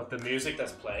vibe. What, the music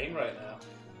that's playing right now?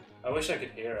 I wish I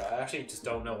could hear it. I actually just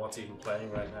don't know what's even playing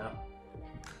right now.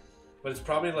 But it's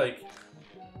probably like...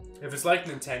 If it's like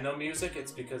Nintendo music,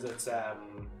 it's because it's,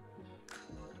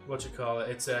 what you call it?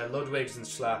 It's Ludwig's and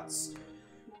Schlatt's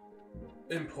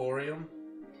Emporium.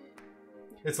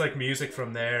 It's like music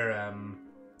from their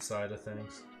side of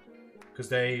things. Because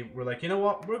they were like, you know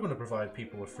what? We're going to provide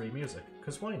people with free music.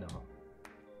 Because why not?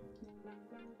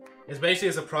 It's basically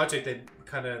as a project they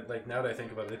kind of, like, now that I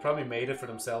think about it, they probably made it for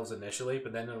themselves initially,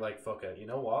 but then they're like, fuck it, you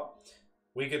know what?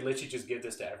 We could literally just give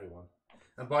this to everyone.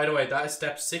 And by the way, that is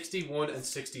step 61 and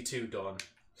 62 done.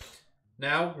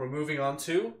 Now, we're moving on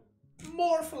to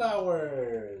more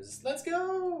flowers! Let's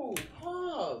go!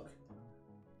 Pog!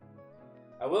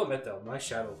 I will admit though, my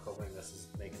shadow covering this is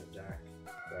making it dark.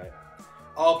 Right.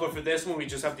 Oh, but for this one we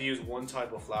just have to use one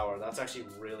type of flower. That's actually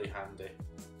really handy.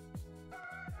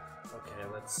 Okay,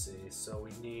 let's see. So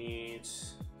we need...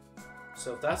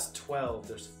 So if that's 12,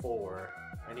 there's 4.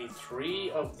 I need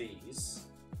 3 of these.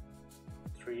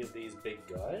 3 of these big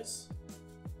guys.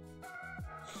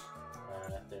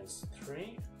 There's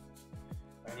 3.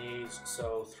 I need...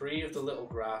 So 3 of the little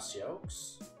grass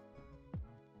yolks.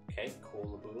 Okay,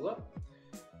 Koolaboola.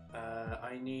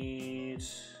 I need...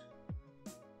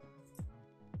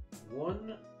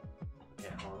 1... Okay,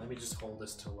 hold on, let me just hold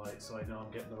this to light so I know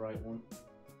I'm getting the right one.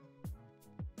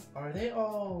 Are they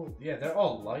all... Yeah, they're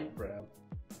all light brown.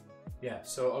 Yeah,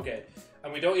 so, okay.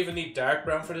 And we don't even need dark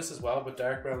brown for this as well, but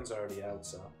dark brown's already out,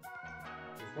 so...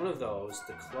 There's one of those,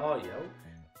 the claw yolk.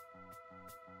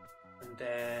 And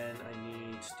then I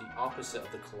need the opposite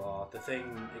of the claw, the thing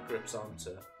it grips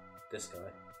onto. This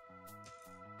guy.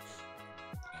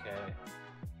 Okay.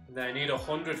 And then I need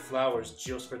 100 flowers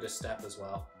just for this step as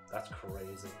well. That's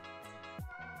crazy.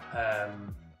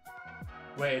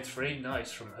 Wait, it's free?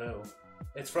 Nice. From who?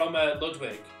 It's from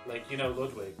Ludwig. Like, you know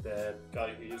Ludwig, the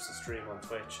guy who used to stream on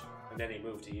Twitch, and then he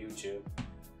moved to YouTube.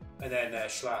 And then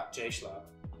Schlatt, Jay Schlatt.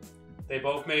 They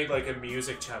both made like a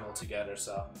music channel together,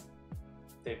 so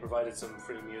they provided some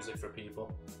free music for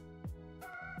people.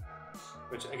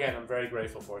 Which, again, I'm very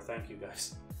grateful for. Thank you,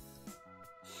 guys.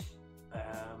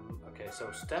 Okay, so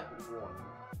step 1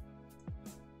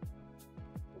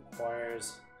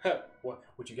 requires... What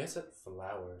would you guess it?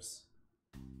 Flowers.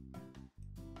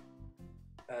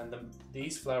 And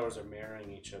these flowers are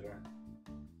mirroring each other.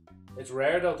 It's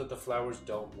rare though that the flowers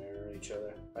don't mirror each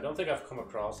other. I don't think I've come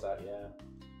across that yet.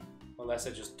 Unless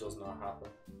it just does not happen.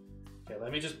 Okay,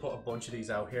 let me just put a bunch of these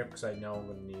out here because I know I'm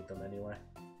going to need them anyway.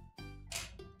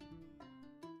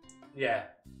 Yeah,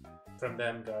 from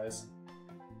them guys.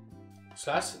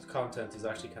 Slash content is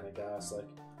actually kind of gas. Like,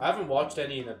 I haven't watched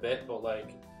any in a bit, but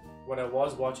like, when I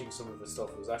was watching some of the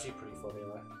stuff, it was actually pretty funny.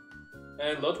 Like,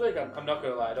 and Ludwig, I'm not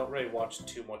gonna lie, I don't really watch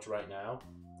too much right now.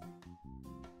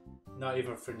 Not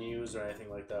even for news or anything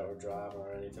like that, or drama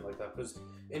or anything like that. Because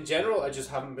in general, I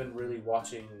just haven't been really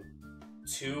watching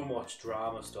too much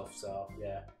drama stuff. So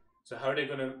yeah. So how are they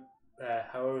gonna?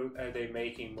 How are they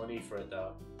making money for it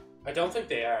though? I don't think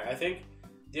they are. I think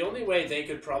the only way they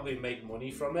could probably make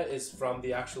money from it is from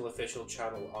the actual official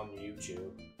channel on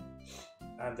YouTube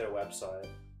and their website.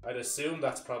 I'd assume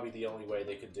that's probably the only way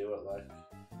they could do it. Like.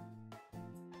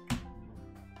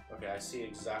 Okay, I see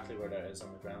exactly where that is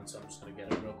on the ground, so I'm just gonna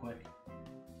get it real quick.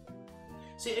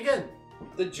 See, again,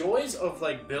 the joys of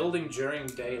like building during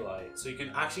daylight, so you can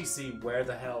actually see where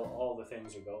the hell all the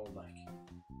things are going. Like,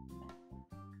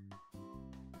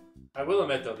 I will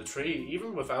admit though, the tree,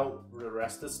 even without the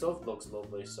rest of the stuff, looks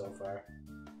lovely so far.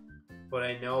 But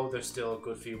I know there's still a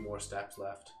good few more steps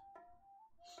left.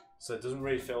 So it doesn't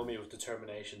really fill me with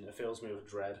determination, it fills me with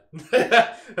dread.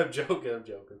 I'm joking.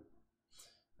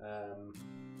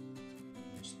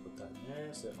 Just put that in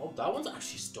there. So, oh, that one's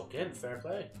actually stuck in. Fair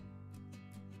play.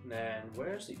 And then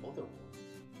where's the other one?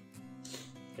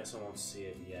 Guess I won't see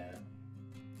it yet.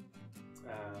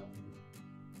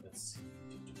 Let's see.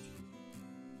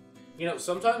 You know,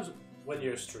 sometimes when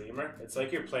you're a streamer, it's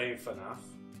like you're playing FNAF,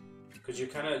 because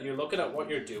you're looking at what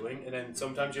you're doing, and then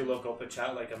sometimes you look up at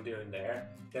chat like I'm doing there.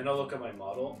 Then I'll look at my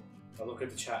model. I'll look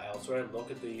at the chat elsewhere. Look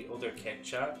at the other kit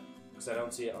chat. Because I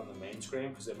don't see it on the main screen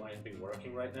because it might be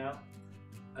working right now,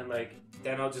 and like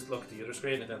then I'll just look at the other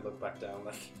screen and then look back down.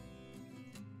 Like,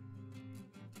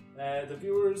 the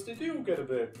viewers, they do get a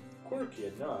bit quirky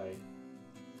at night.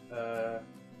 Right,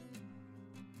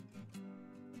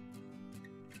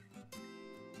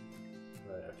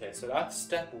 okay, so that's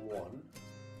step 1,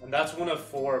 and that's one of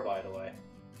 4, by the way.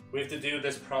 We have to do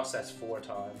this process 4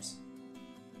 times.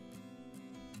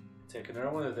 Take another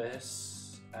one of this.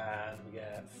 And we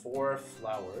get 4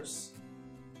 flowers.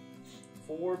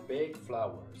 4 big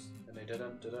flowers. And they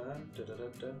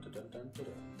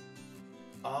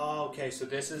oh, okay, so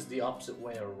this is the opposite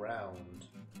way around.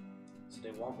 So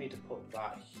they want me to put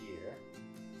that here.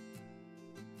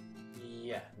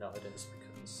 Yeah, no, it is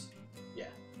because.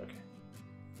 Yeah, okay.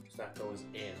 So that goes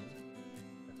in.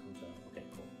 That comes out. Okay,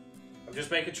 cool. I'm just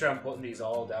making sure I'm putting these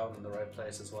all down in the right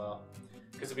place as well.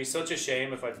 Because it'd be such a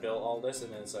shame if I built all this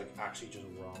and then it's like actually just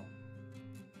wrong.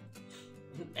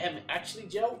 Actually,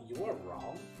 Joe, you are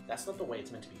wrong. That's not the way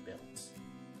it's meant to be built.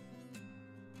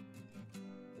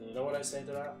 And you know what I say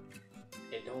to that?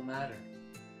 It don't matter.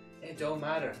 It don't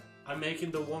matter. I'm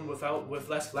making the one with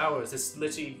less flowers. It's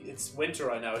literally, it's winter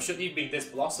right now. It shouldn't even be this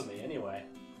blossomy anyway.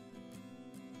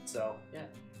 So, yeah.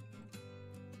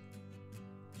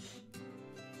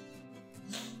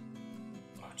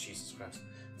 Oh, Jesus Christ.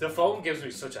 The phone gives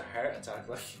me such a heart attack,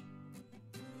 like.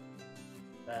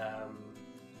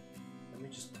 Let me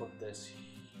just put this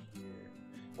here.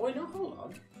 Oh wait, no, hold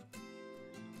on.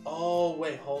 Oh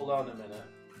wait, hold on a minute.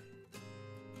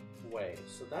 Wait,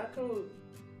 so that goes.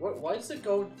 Why is it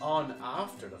going on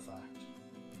after the fact?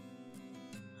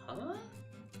 Huh?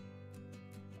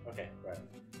 Okay, right.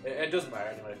 It doesn't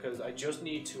matter anyway, because I just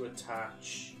need to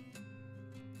attach.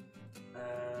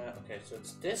 Okay, so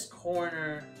it's this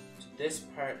corner. This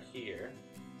part here,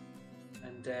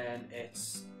 and then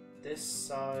it's this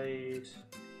side.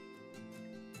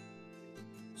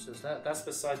 So that's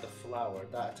beside the flower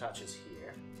that attaches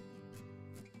here.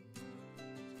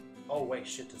 Oh wait,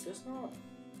 shit! Does this not?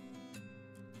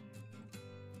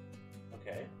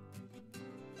 Okay.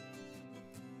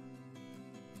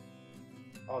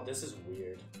 Oh, this is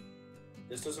weird.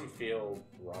 This doesn't feel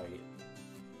right.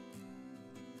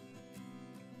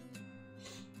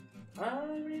 I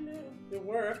mean, it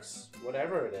works.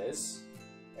 Whatever it is.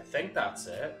 I think that's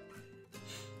it.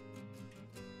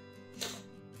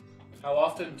 How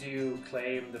often do you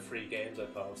claim the free games I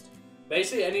post?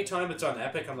 Basically, anytime it's on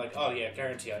Epic, I'm like, oh yeah,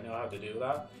 guarantee I know how to do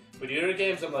that. But the other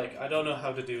games, I'm like, I don't know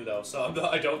how to do those, so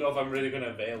I don't know if I'm really going to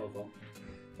avail of them.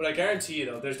 But I guarantee you,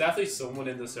 though, there's definitely someone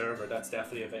in the server that's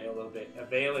definitely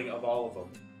availing of all of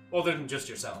them. Other than just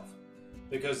yourself.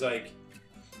 Because, like,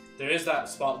 there is that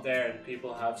spot there, and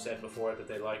people have said before that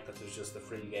they like that there's just the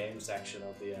free game section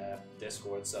of the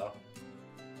Discord, so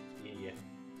yeah.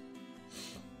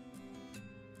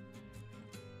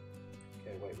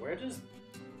 Okay, wait, where does...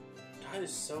 That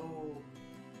is so...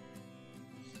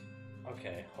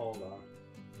 Okay, hold on.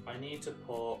 I need to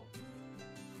put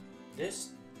this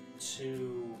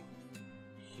to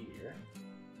here.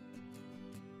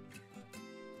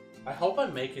 I hope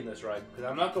I'm making this right, because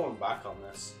I'm not going back on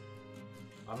this.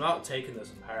 I'm not taking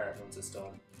this apart once it's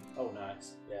done. Oh,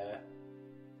 nice. Yeah.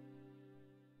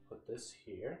 Put this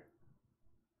here.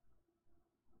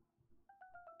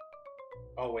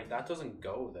 Oh, wait, that doesn't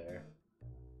go there.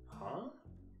 Huh?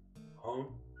 Huh?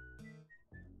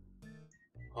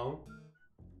 Huh?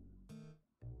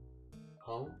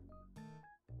 Huh?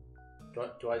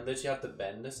 Do I literally have to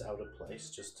bend this out of place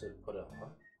just to put it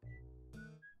on?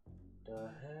 The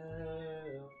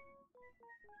hell?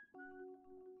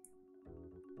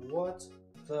 What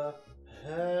the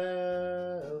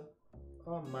hell?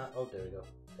 Oh my, oh there we go,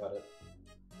 got it.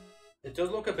 It does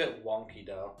look a bit wonky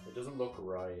though, it doesn't look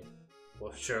right.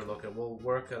 Well sure, look, we'll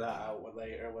work that out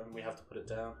later when we have to put it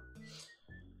down.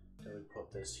 Then we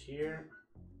put this here.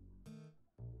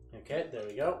 Okay, there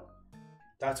we go.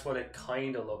 That's what it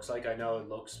kind of looks like. I know it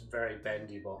looks very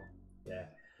bendy, but yeah.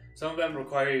 Some of them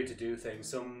require you to do things.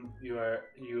 Some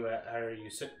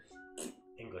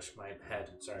English, my head,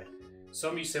 sorry.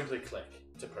 Some you simply click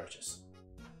to purchase.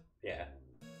 Yeah.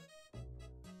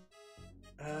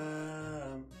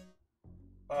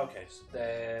 Okay, so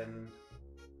then...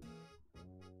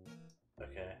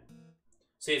 Okay.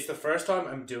 See, it's the first time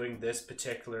I'm doing this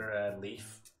particular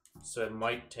leaf, so it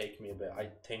might take me a bit. I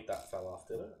think that fell off,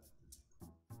 did it?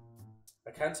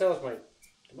 I can't tell if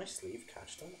did my sleeve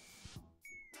catch that?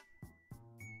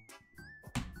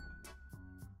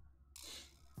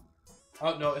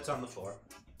 Oh no, it's on the floor.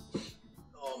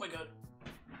 Oh my god.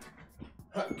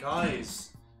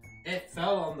 Guys, it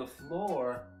fell on the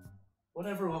floor.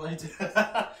 Whatever will I do?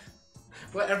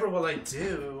 Whatever will I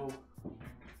do?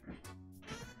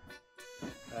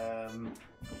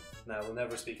 No, we'll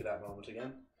never speak of that moment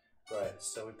again. Right,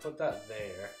 so we put that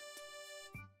there.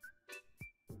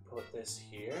 We put this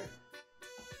here.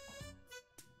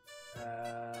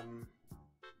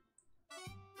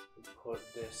 We put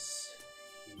this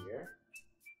here.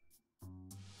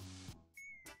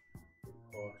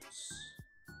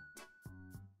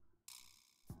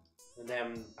 And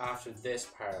then after this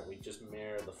part, we just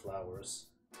mirror the flowers.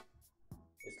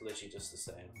 It's literally just the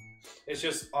same. It's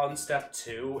just on step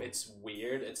 2, it's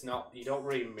weird. It's not, you don't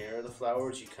really mirror the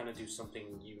flowers, you kind of do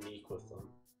something unique with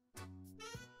them.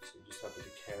 So you just have to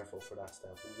be careful for that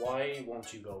step. Why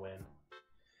won't you go in?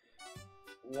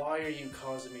 Why are you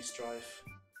causing me strife?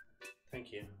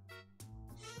 Thank you.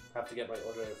 Have to get my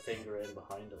other finger in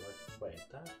behind it, like, wait,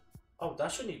 that? Oh,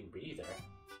 that shouldn't even be there.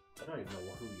 I don't even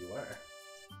know who you are.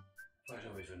 I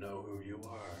don't even know who you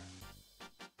are.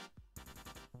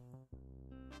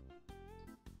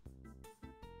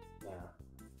 Now,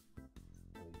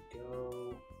 there we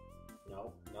go.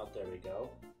 No, not there we go.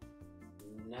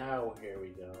 Now here we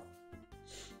go.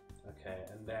 Okay,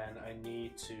 and then I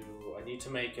need to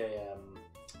make a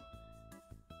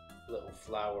little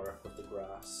flower with the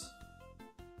grass.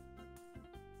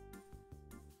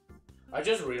 I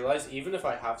just realized even if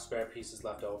I have spare pieces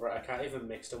left over, I can't even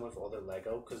mix them with other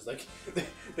Lego because like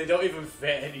they don't even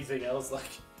fit anything else.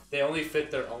 Like they only fit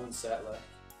their own set. Like,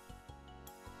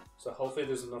 so hopefully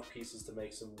there's enough pieces to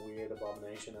make some weird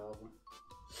abomination out of them.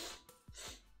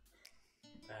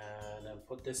 And then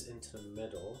put this into the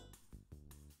middle.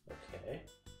 Okay.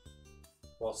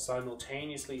 While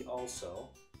simultaneously also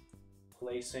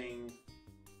placing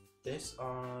this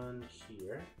on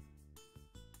here.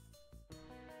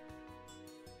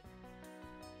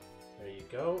 There you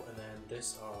go, and then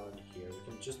this on here.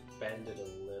 We can just bend it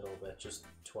a little bit, just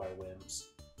to our whims.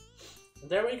 And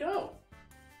there we go.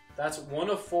 That's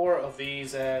one of 4 of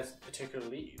these particular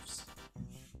leaves.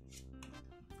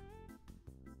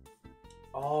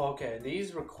 Oh, okay.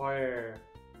 These require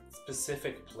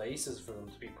specific places for them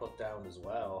to be put down as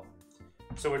well.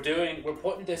 So we're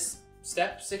putting this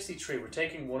step 63. We're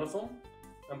taking one of them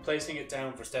and placing it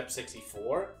down for step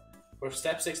 64. Where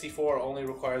step 64 only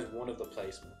requires one of the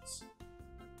placements.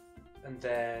 And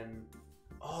then...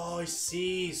 Oh, I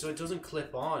see. So it doesn't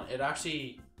clip on. It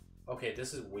actually... Okay,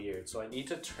 this is weird. So I need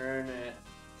to turn it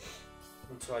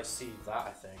until I see that, I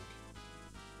think.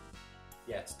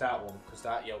 Yeah, it's that one, because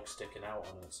that yolk's sticking out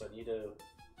on it. So I need to...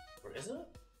 Where is it?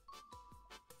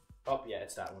 Oh, yeah,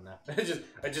 it's that one now.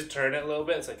 I just turn it a little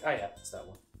bit. It's like, oh yeah, it's that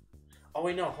one. Oh,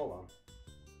 wait, no, hold on.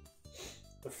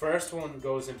 The first one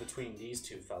goes in between these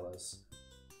two fellas.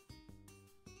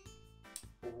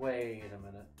 Wait a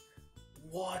minute.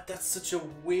 What? That's such a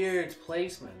weird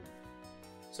placement.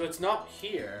 So it's not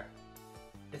here.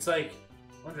 It's like,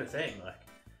 what's the thing? Like,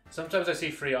 sometimes I see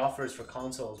free offers for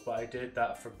consoles, but I did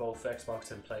that for both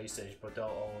Xbox and PlayStation, but don't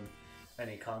own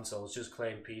any consoles. Just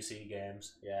claim PC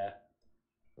games. Yeah.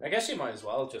 I guess you might as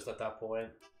well just at that point.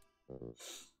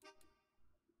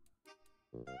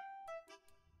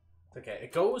 Okay,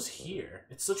 it goes here.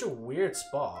 It's such a weird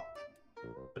spot.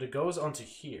 But it goes onto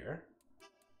here.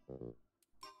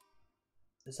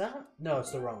 Is that? No,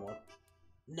 it's the wrong one.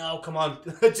 No, come on.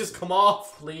 Just come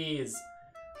off, please.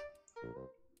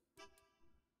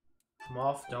 Come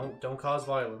off. Don't cause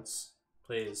violence.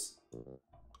 Please.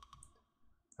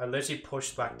 I literally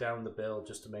pushed back down the build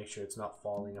just to make sure it's not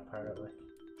falling apart. Like.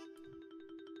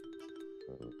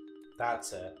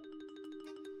 That's it.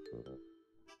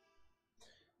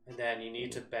 And then you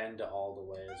need to bend it all the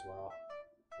way as well.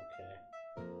 Okay.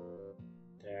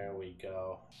 There we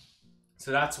go.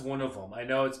 So that's one of them. I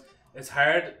know it's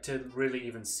hard to really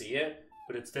even see it,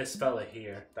 but it's this fella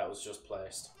here that was just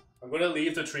placed. I'm going to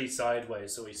leave the tree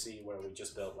sideways so we see where we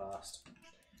just built last.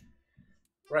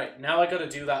 Right, now I got to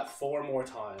do that 4 more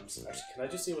times. Actually, can I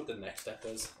just see what the next step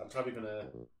is? I'm probably going to...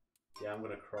 Yeah, I'm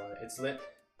going to cry. It's lit.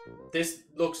 This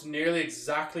looks nearly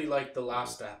exactly like the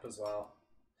last step as well.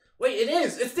 Wait, it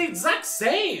is! It's the exact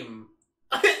same!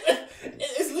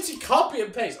 It's literally copy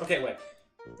and paste. Okay, wait.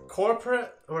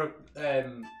 Corporate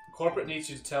needs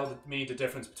you to tell me the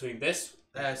difference between this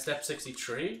step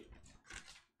 63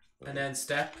 and then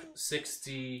step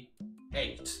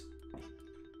 68.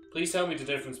 Please tell me the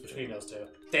difference between those two.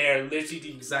 They're literally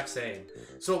the exact same.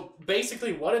 So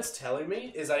basically what it's telling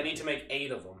me is I need to make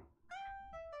 8 of them.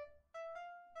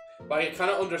 But I kind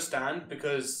of understand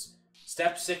because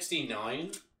step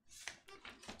 69,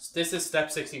 this is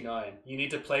step 69. You need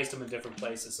to place them in different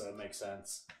places so it makes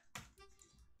sense.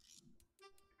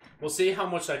 We'll see how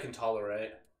much I can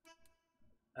tolerate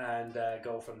and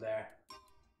go from there.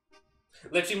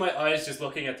 Literally my eyes just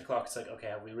looking at the clock, it's like, okay,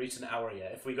 have we reached an hour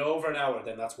yet? If we go over an hour,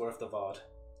 then that's worth the VOD.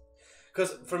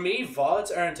 Because for me,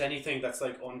 VODs aren't anything that's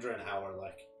like under an hour,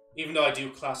 like. Even though I do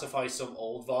classify some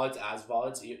old VODs as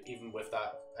VODs, even with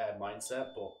that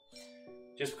mindset, but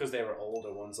just because they were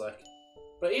older ones, like.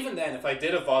 But even then, if I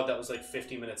did a VOD that was like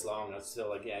 50 minutes long, I'd still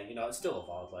like, yeah, you know, it's still a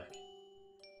VOD, like.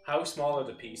 How small are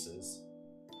the pieces?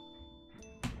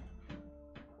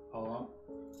 Hold on.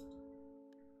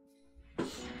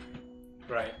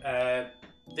 Right,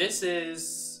 this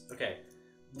is... Okay,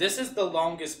 this is the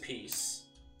longest piece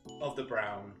of the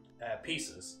brown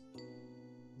pieces.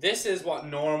 This is what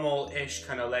normal-ish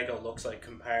kind of Lego looks like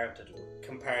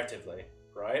comparatively,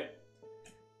 right?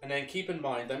 And then keep in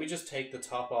mind, let me just take the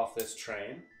top off this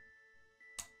train.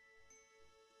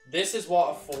 This is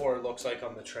what a 4 looks like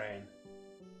on the train.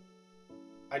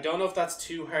 I don't know if that's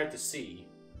too hard to see,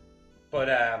 but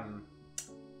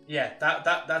yeah,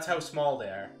 that's how small they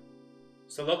are.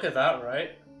 So look at that,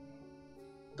 right?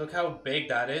 Look how big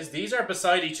that is. These are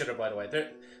beside each other, by the way.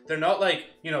 They're not like,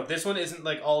 you know, this one isn't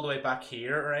like all the way back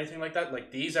here or anything like that. Like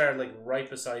these are like right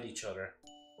beside each other.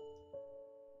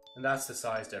 And that's the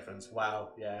size difference. Wow,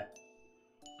 yeah.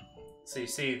 So you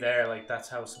see there, like that's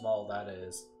how small that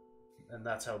is. And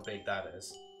that's how big that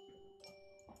is.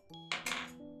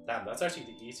 Damn, that's actually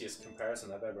the easiest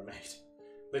comparison I've ever made.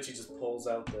 Literally just pulls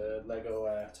out the Lego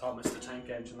Thomas the Tank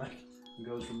Engine, like, and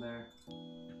goes from there.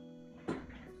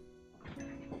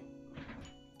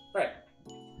 Right.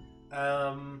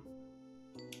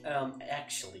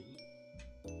 Actually.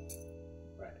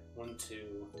 Right. 1,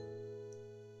 2,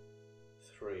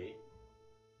 3.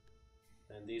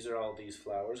 And these are all these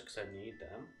flowers because I need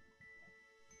them.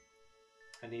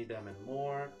 I need them and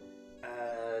more.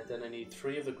 Then I need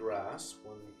 3 of the grass.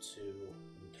 1, 2,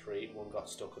 and 3. 1 got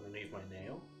stuck underneath my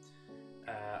nail.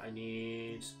 I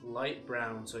need light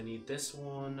brown, so I need this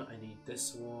one. I need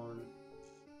this one.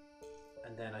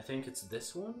 And then I think it's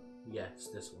this one? Yeah, it's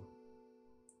this one.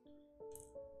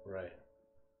 Right.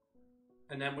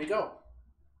 And then we go.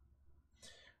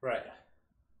 Right.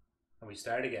 And we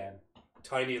start again.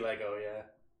 Tiny Lego, yeah.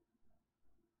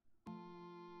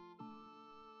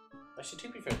 Actually, to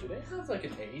be fair, do they have like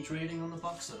an age rating on the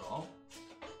box at all?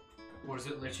 Or is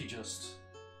it literally just...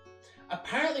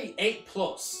 Apparently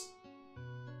 8+.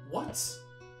 What?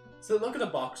 So look at the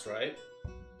box, right?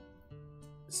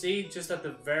 See, just at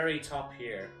the very top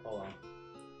here. Hold on.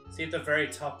 See at the very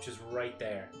top, just right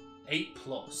there.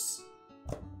 8+.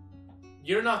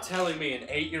 You're not telling me an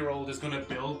 8-year-old is going to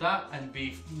build that and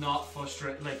be not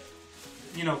frustrated, like,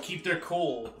 you know, keep their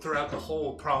cool throughout the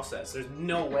whole process. There's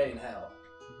no way in hell.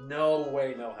 No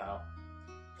way, no how.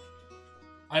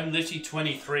 I'm literally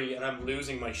 23 and I'm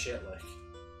losing my shit, like.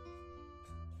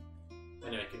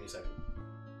 Anyway, give me a second.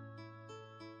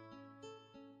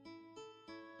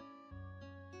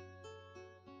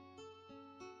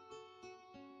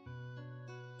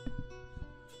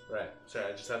 Right, sorry,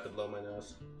 I just have to blow my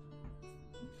nose.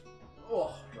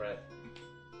 Oh, right.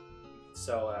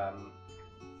 So,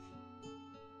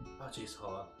 oh jeez,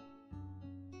 hold on.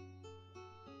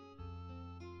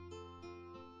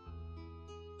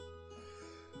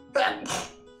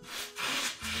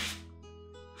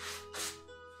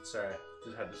 Sorry,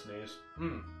 just had to sneeze.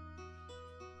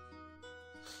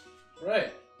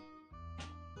 Right.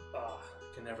 Oh,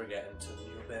 I can never get into the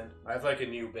new bin. I have like a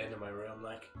new bin in my room,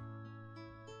 like.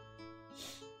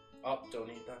 Oh, don't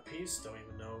eat that piece. Don't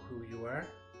even know who you are.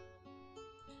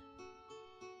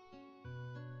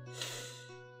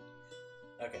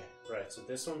 Okay, right, so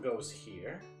this one goes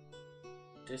here.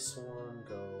 This one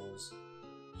goes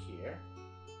here.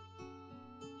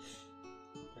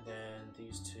 And then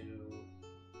these two.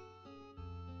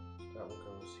 That one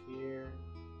goes here.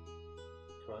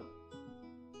 Come on.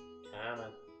 Come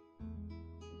on.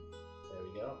 There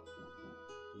we go.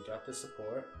 You got the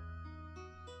support.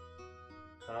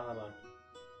 Come on.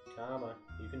 Come on.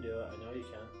 You can do it. I know you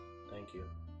can. Thank you.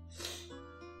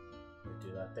 We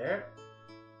do that there.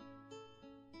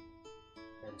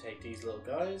 And take these little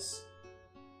guys.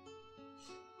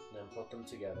 And then put them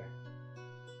together.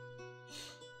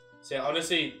 So yeah,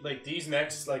 honestly, like these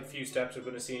next like few steps are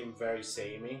going to seem very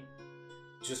samey.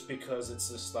 Just because it's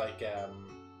just like,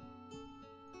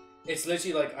 it's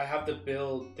literally like I have to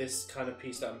build this kind of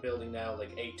piece that I'm building now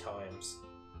like 8 times.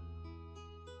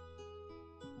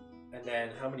 And then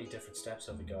how many different steps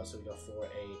have we got? So we got 4, 8.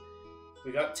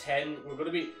 We got 10. We're going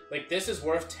to be, like this is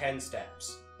worth 10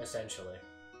 steps, essentially.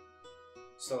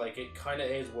 So like it kind of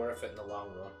is worth it in the long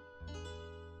run.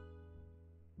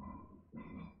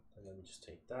 And then we just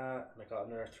take that. And I got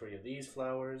another 3 of these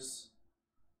flowers.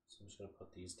 So I'm just going to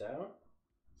put these down.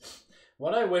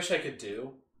 What I wish I could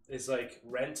do is like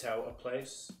rent out a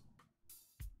place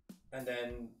and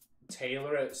then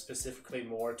tailor it specifically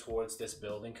more towards this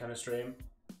building kind of stream.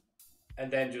 And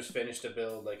then just finish the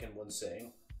build like in one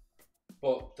sitting.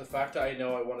 But the fact that I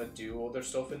know I want to do other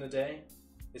stuff in the day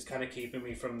is kind of keeping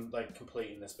me from like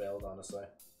completing this build, honestly.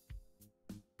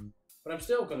 But I'm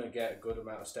still going to get a good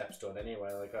amount of steps done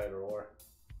anyway, like either or.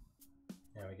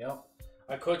 There we go.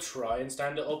 I could try and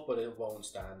stand it up, but it won't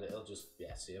stand. It'll just,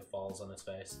 yeah, see, it falls on its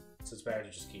face. So it's better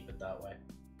to just keep it that way.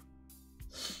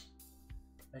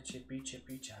 Chippy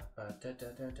chippy chap. Okay,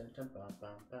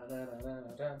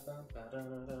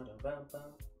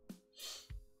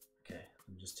 let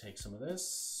me just take some of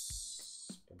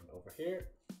this, bring it over here,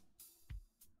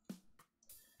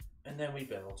 and then we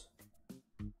build.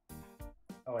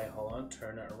 Oh wait, hold on,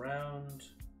 turn it around,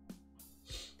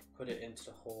 put it into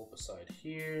the hole beside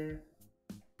here.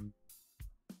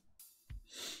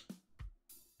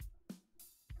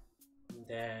 And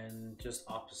then just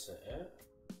opposite it.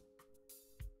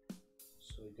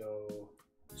 So we go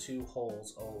 2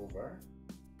 holes over.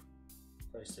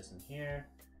 Place this in here.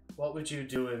 What would you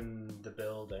do in the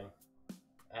building?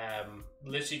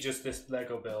 Literally just this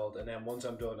Lego build, and then once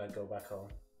I'm done, I'd go back home.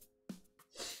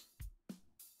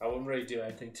 I wouldn't really do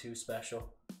anything too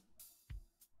special.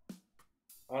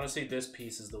 Honestly, this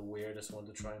piece is the weirdest one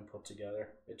to try and put together.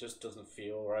 It just doesn't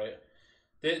feel right.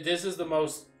 This is the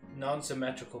most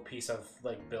non-symmetrical piece I've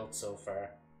like built so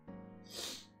far.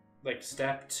 Like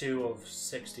step 2 of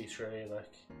 63,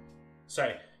 like,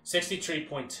 sorry,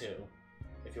 63.2,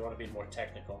 if you want to be more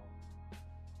technical.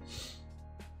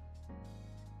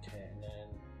 Okay, and then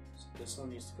so this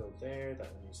one needs to go there,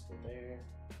 that one needs to go there.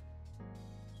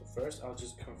 So first I'll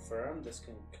just confirm this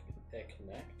can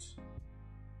connect.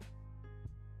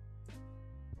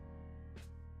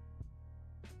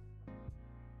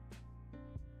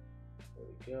 There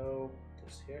we go,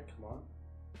 this here, come on.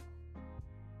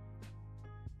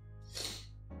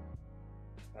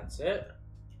 That's it.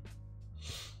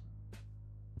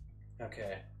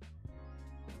 Okay.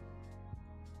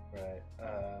 Right.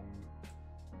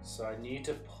 So I need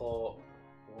to put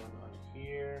one on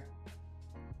here.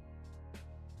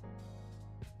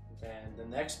 Then the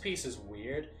next piece is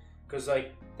weird because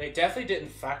like they definitely didn't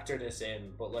factor this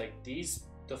in, but like the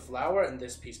flower and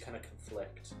this piece kind of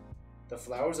conflict. The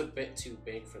flower's a bit too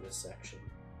big for this section,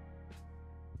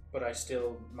 but I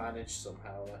still managed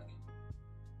somehow. Like.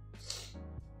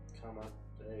 Come on,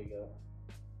 there you go.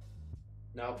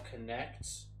 Now connect.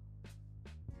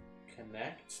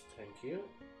 Connect, thank you.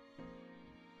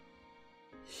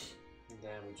 And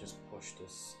then we just push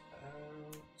this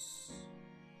out.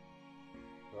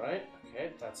 Right,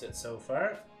 okay, that's it so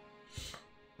far.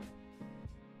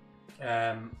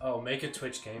 Oh, make a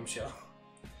Twitch game show.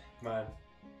 Man.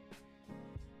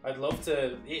 I'd love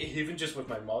to, even just with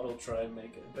my model, try and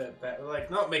make it a bit better. Like,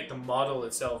 not make the model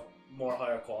itself more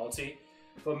higher quality,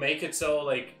 but make it so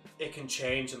like it can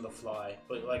change on the fly.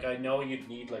 But like I know you'd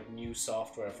need like new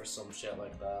software for some shit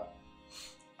like that,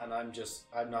 and I'm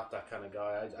not that kind of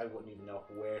guy. I wouldn't even know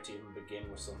where to even begin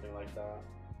with something like that.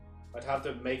 I'd have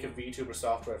to make a VTuber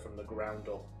software from the ground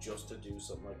up just to do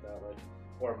something like that. Like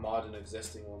Or mod an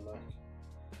existing one, like.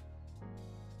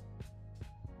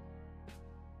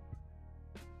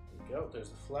 There we go, there's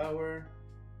the flower.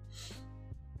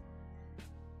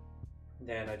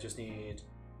 Then I just need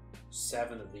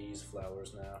 7 of these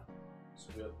flowers now. So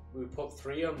we put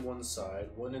 3 on one side,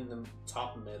 1 in the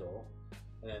top middle,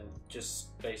 and then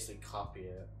just basically copy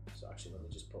it. So actually let me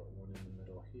just put 1 in the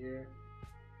middle here.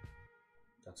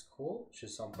 That's cool, should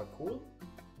sound quite cool.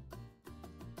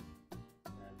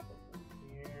 And put 1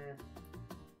 here.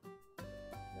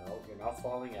 No, you're not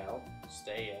falling out,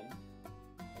 stay in.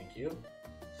 Thank you.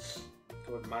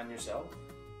 Go and mind yourself.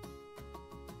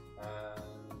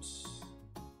 And just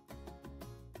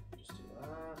do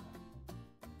that.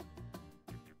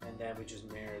 And then we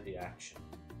just mirror the action.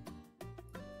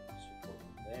 So put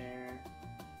 1 there.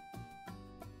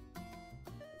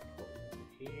 Put 1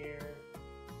 here.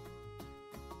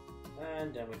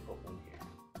 And then we put 1 here.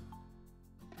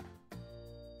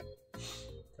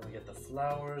 Then we get the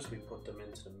flowers, we put them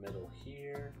into the middle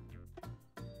here.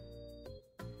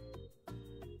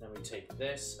 Then we take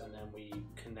this and then we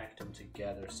connect them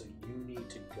together. So you need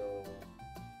to go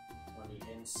on the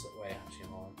inside. Wait, actually,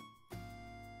 hold on.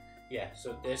 Yeah,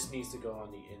 so this needs to go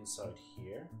on the inside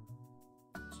here.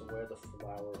 So where the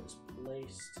flower is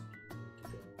placed, you need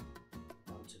to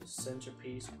go onto the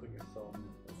centerpiece. Put your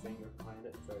thumb or finger behind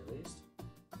it, at the very least.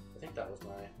 I think that was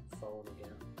my phone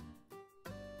again.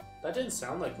 That didn't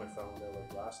sound like my phone though,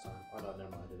 like last time. Oh no,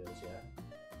 never mind, it is, yeah.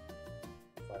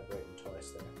 Vibrating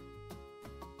twice there.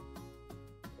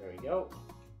 There we go.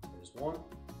 There's 1.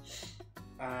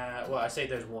 Well, I say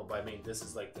there's 1, but I mean this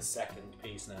is like the second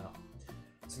piece now.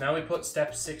 So now we put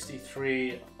step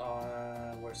 63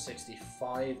 on where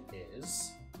 65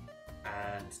 is,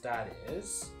 and that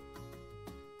is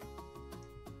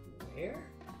where?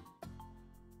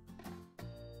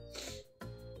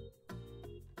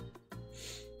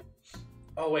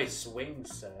 Oh wait, swing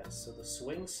set. So the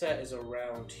swing set is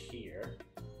around here.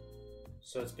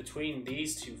 So it's between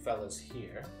these 2 fellas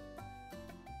here.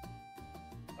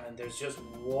 And there's just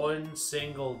 1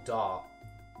 single dot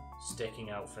sticking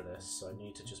out for this. So I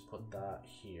need to just put that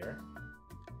here.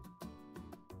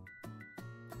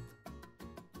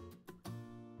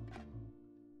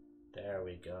 There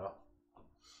we go.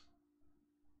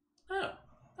 Oh,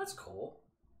 that's cool.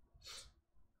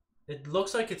 It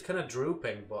looks like it's kind of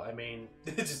drooping, but I mean,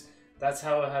 that's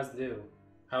how it has to do.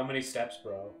 How many steps,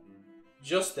 bro?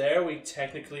 Just there, we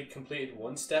technically completed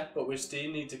 1 step, but we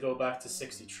still need to go back to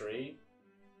 63.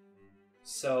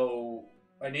 So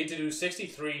I need to do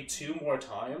 63 2 more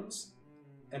times,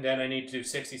 and then I need to do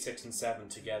 66 and 7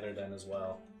 together then as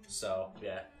well. So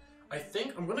yeah, I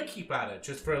think I'm gonna keep at it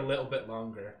just for a little bit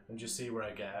longer and just see where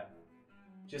I get.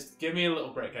 Just give me a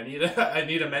little break. I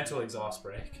need a mental exhaust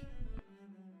break.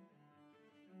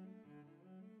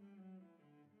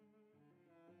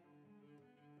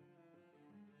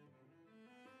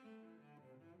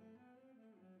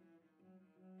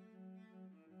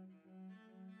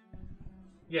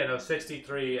 Yeah, no,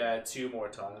 63 2 more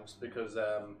times because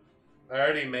I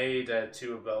already made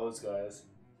 2 of those guys.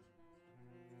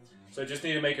 So I just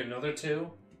need to make another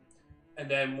 2. And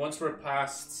then once we're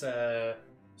past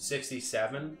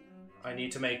 67, I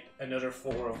need to make another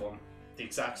 4 of them. The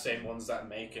exact same ones that I'm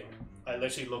making. I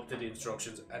literally looked at the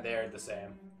instructions and they're the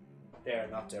same. They are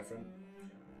not different.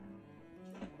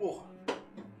 Oh,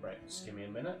 right, just give me a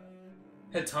minute.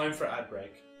 Time for ad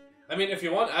break. I mean, if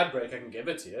you want ad break, I can give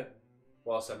it to you.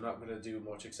 Whilst I'm not going to do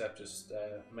much except just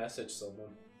message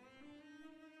someone.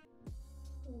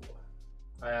 Ooh.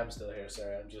 I am still here,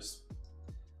 sorry. I'm just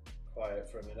quiet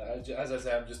for a minute. As I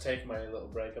said, I'm just taking my little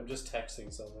break. I'm just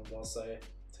texting someone whilst I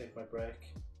take my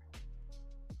break.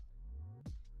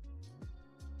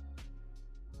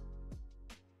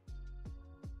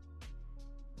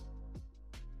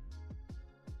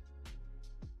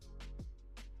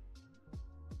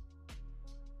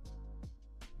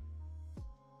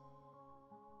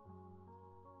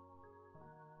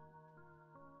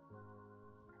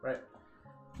 Right,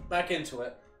 back into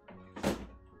it.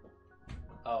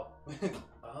 Oh.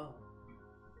 Oh.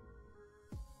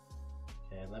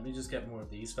 Okay, let me just get more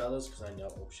of these fellas because I know.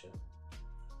 Oh shit.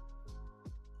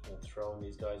 I'm throwing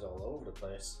these guys all over the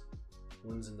place.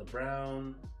 One's in the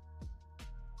brown.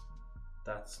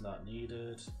 That's not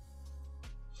needed.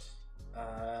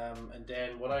 And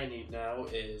then what I need now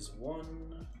is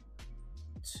 1,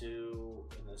 2,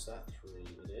 and is that 3?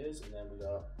 It is, and then we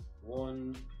got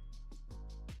 1,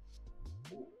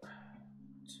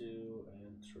 2,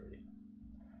 and 3.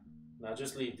 Now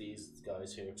just leave these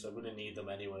guys here because I'm going to need them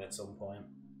anyway at some point.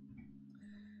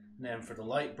 And then for the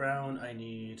light brown, I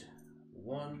need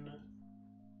 1,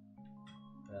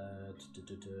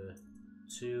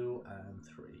 2 and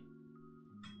 3.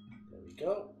 There we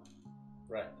go.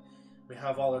 Right. We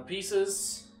have all our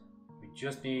pieces. We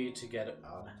just need to get it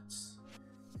on it.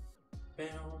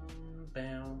 Boom,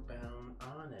 boom, boom,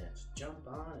 on it. Jump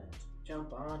on it.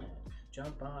 Jump on it.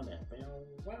 Jump on it. Boom,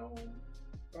 boom,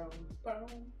 boom,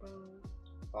 boom, boom.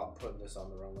 Oh, I'm putting this on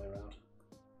the wrong way around.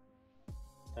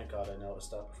 Thank God I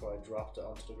noticed that before I dropped it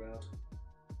onto the ground.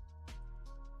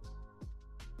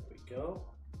 There we go.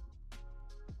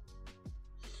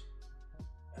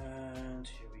 And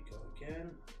here we go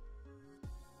again.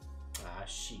 Ah,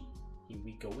 she. Here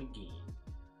we go again.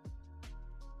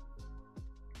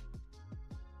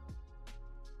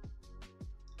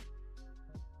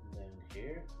 And then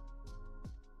here.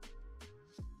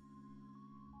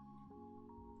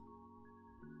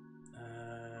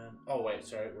 And oh wait,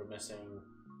 sorry, we're missing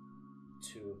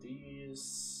 2 of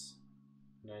these.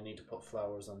 And I need to put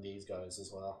flowers on these guys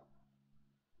as well.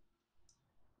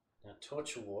 Now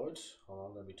touch wood. Hold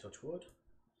on, let me touch wood.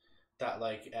 That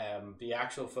like the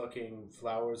actual fucking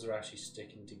flowers are actually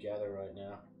sticking together right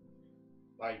now.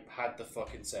 I had to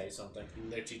fucking say something.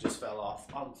 Literally just fell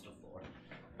off onto the floor.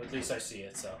 But at least I see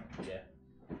it, so yeah.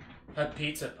 Had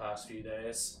pizza past few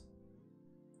days.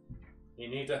 You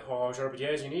need to sure, but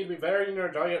yes, you need to be very in your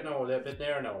diet now a little bit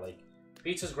there now, like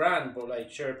pizza's grand, but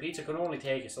like sure pizza can only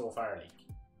take you so far, like.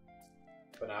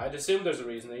 But no, I'd assume there's a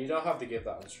reason that you don't have to give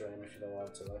that on stream if you don't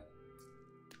want to, like.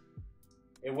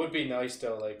 It would be nice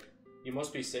though, like, you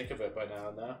must be sick of it by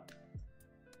now.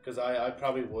 Because I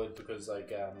probably would, because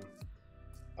like,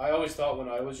 I always thought when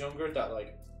I was younger that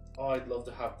like, oh, I'd love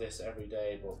to have this every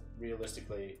day, but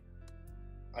realistically,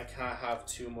 I can't have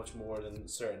too much more than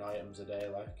certain items a day,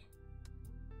 like.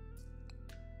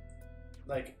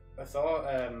 Like, I thought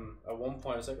at one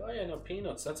point I was like, oh yeah, no,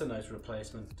 peanuts, that's a nice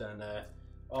replacement than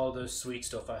all the sweet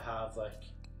stuff I have, like.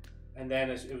 And then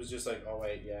it was just like, oh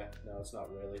wait, yeah, no, it's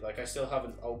not really. Like, I still have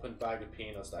an open bag of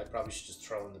peanuts that I probably should just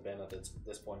throw in the bin at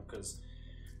this point, because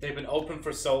they've been open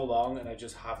for so long and I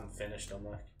just haven't finished them,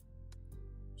 like.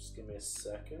 Just give me a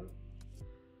second.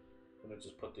 I'm gonna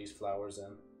just put these flowers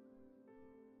in.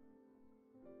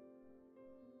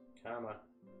 Come on.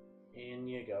 In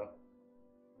you go.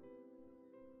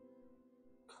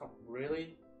 Come,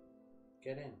 really?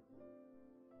 Get in.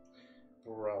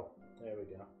 Bro, there we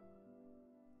go.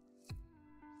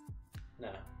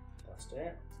 Nah, that's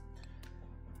there.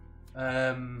 I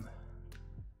am.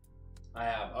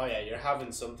 Oh yeah, you're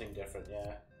having something different,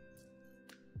 yeah.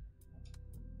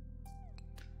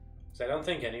 So I don't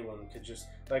think anyone could just,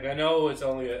 like, I know it's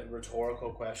only a rhetorical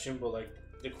question, but like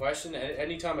the question,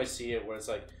 anytime I see it where it's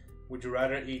like, would you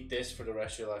rather eat this for the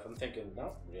rest of your life? I'm thinking,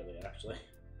 not really, actually.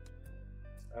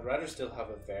 I'd rather still have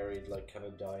a varied, like, kind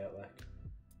of diet, like.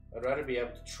 I'd rather be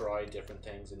able to try different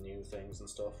things and new things and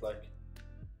stuff, like.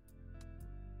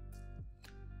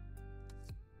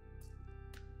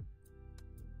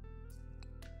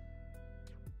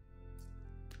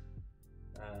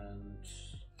 And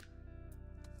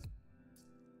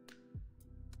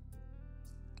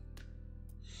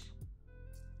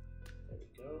there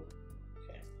we go.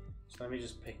 Okay, so let me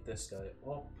just pick this guy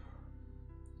up,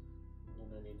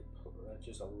 and then I need to put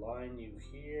just align you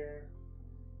here,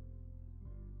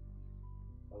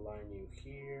 align you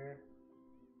here.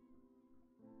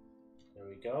 There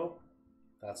we go.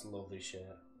 That's lovely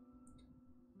shit.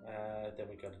 Then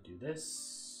we got to do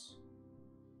this.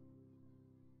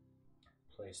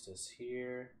 Place this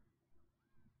here.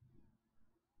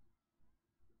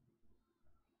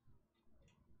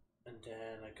 And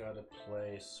then I gotta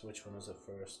place, which one is it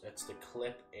first? It's the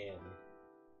clip in.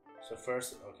 So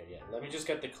first, okay, yeah, let me just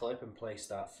get the clip and place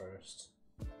that first.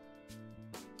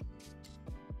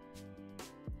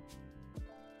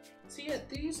 See, yeah,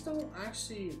 these don't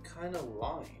actually kind of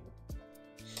line.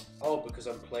 Oh, because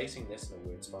I'm placing this in a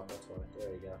weird spot, that's why.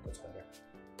 There you go, that's better.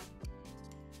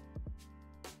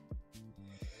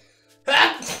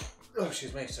 Oh,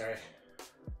 excuse me, sorry.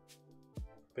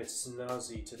 Bit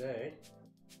snazzy today.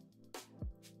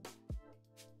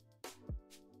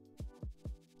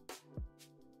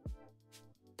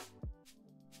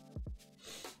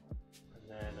 And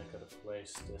then I gotta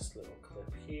place this little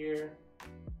clip here.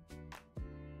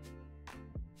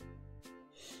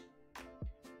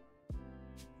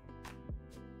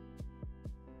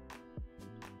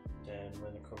 Then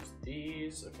when it comes to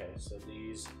these, okay, so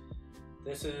these.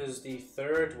 This is the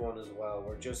third one as well.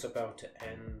 We're just about to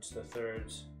end the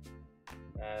third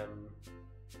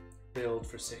build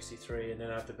for 63, and then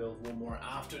I have to build one more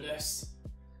after this.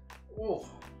 Oh.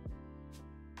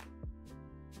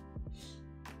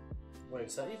 Wait,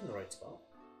 is that even the right spot?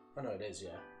 Oh no, it is,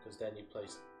 yeah. Because then you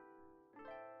place...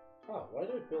 Oh, why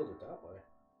did I build it that way?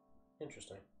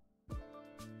 Interesting.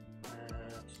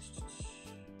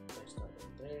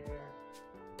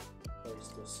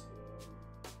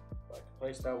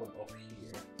 place that one up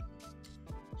here.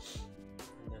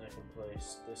 And then I can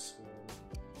place this one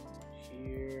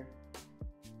here.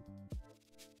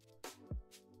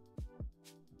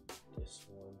 This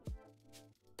one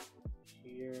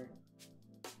here.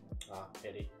 Ah,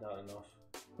 pity, not enough.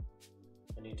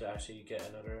 I need to actually get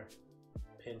another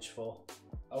pinch full.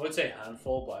 I would say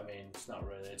handful, but I mean, it's not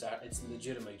really. It's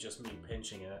legitimately just me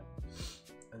pinching it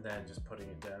and then just putting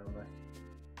it down, like,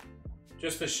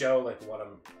 just to show like what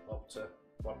I'm up to,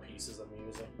 what pieces I'm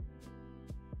using.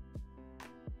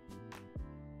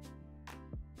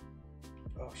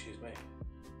 Oh, excuse me.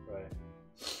 Right.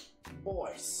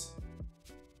 Boys.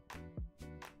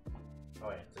 Oh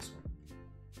yeah, this one.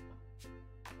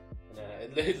 And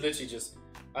then it literally just,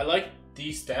 I like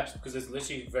these steps because it's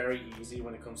literally very easy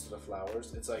when it comes to the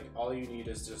flowers. It's like all you need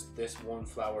is just this one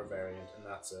flower variant and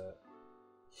that's it.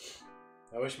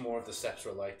 I wish more of the steps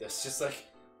were like this. Just like,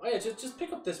 oh yeah, just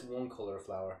pick up this one color of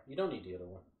flower. You don't need the other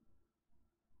one.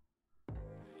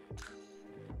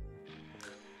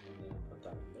 And then put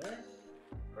that in there.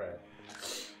 Right.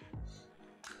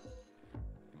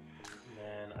 And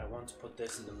then I want to put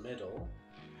this in the middle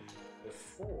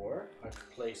before I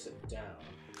place it down.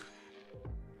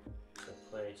 So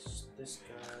place this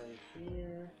guy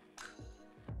here.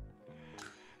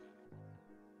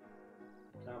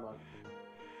 Come on.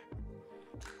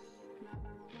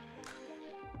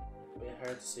 A bit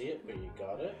hard to see it, but you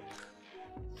got it.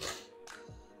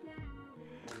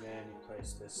 And then you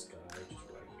place this guy just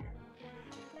right here.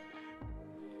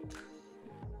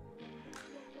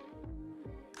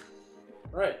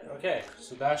 Right, okay,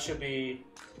 so that should be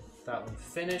that one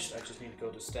finished. I just need to go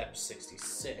to step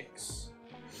 66.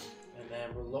 And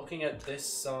then we're looking at this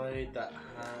side that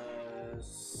has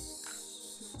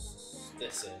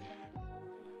this in.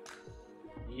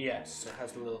 Yes, it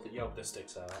has the little yoke that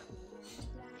sticks out.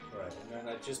 Right, and then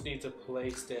I just need to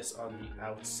place this on the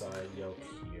outside yoke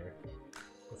here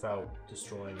without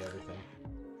destroying everything.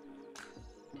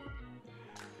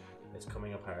 It's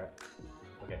coming apart.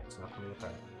 Okay, it's not coming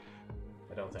apart.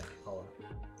 I don't think. Hold on.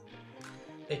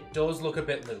 It does look a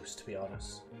bit loose, to be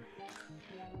honest.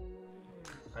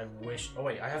 I wish. Oh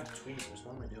wait, I have tweezers.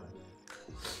 What am I doing?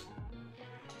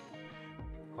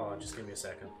 Hold on, just give me a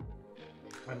second.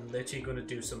 I'm literally going to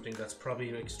do something that's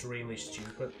probably extremely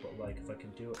stupid, but like if I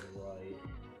can do it right.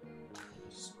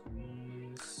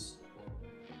 Squeeze.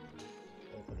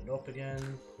 Open it up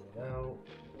again. Pull it out.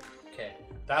 Okay,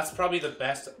 that's probably the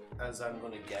best as I'm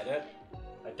going to get it.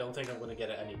 I don't think I'm going to get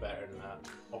it any better than that.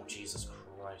 Oh, Jesus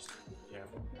Christ.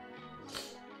 Careful.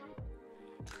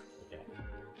 Okay.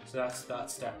 So that's that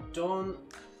step done.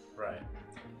 Right.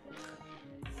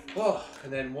 Oh,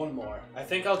 and then one more. I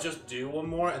think I'll just do one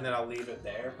more and then I'll leave it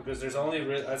there because there's only,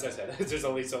 as I said, there's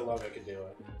only so long I can do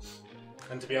it.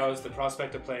 And to be honest, the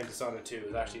prospect of playing Dishonored 2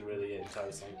 is actually really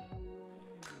enticing.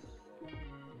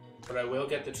 But I will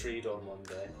get the tree done one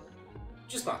day.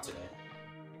 Just not today.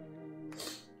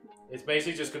 It's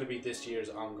basically just going to be this year's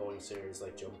ongoing series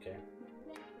like Jump King.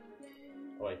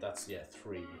 Oh wait, that's, yeah,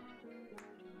 3.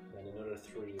 Then another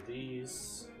 3 of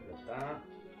these, like that.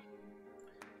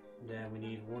 And then we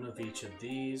need one of each of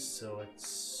these, so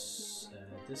it's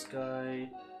this guy,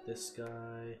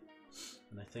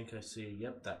 and I think I see,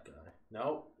 yep, that guy.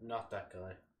 No, not that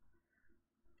guy.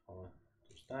 Hold on,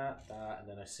 there's that, and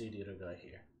then I see the other guy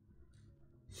here.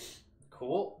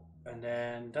 Cool. And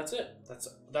then that's it.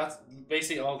 That's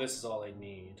basically all. This is all I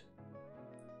need.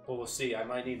 But we'll see. I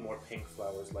might need more pink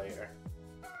flowers later.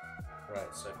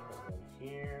 Right. So I put one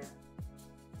here.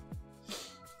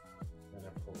 Then I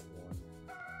put one.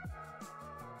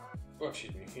 Oh,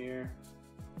 excuse me. Here.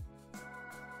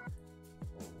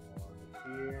 Put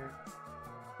one here.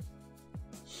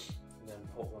 And then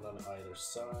put one on either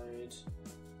side.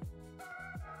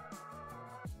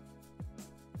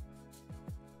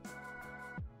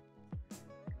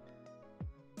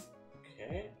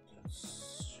 Okay, that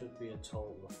should be a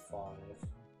total of 5.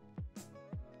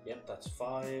 Yep, that's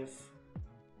 5.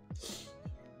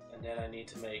 And then I need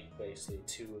to make basically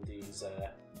 2 of these.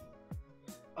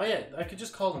 Oh yeah, I could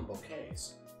just call them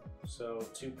bouquets. So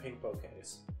 2 pink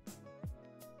bouquets.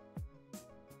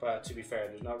 But to be fair,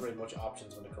 there's not really much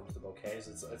options when it comes to bouquets.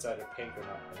 It's either pink or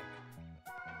not pink.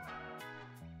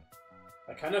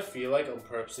 I kind of feel like I'm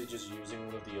purposely just using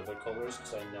one of the other colors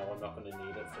because I know I'm not going to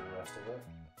need it for the rest of it.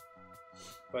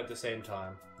 But at the same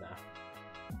time, nah.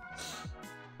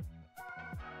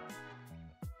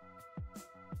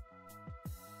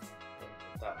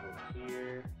 Put that one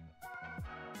here.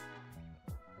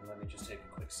 And let me just take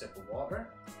a quick sip of water.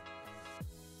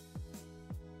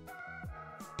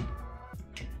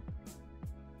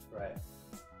 Right.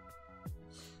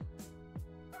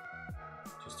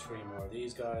 Just 3 more of these.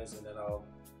 these guys, and then I'll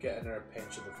get another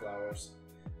pinch of the flowers.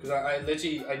 Because I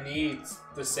literally, I need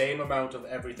the same amount of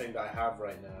everything that I have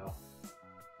right now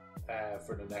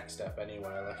for the next step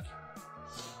anyway, like.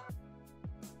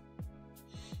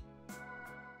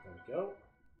 There we go.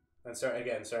 And sorry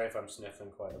if I'm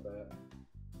sniffling quite a bit.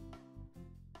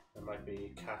 I might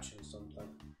be catching something.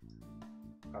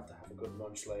 Have to have a good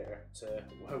munch later to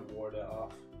ward it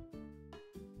off.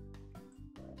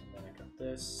 Right, and then I got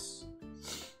this.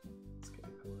 Let's get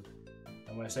it good.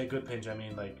 And when I say good pinch, I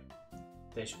mean like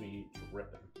they should be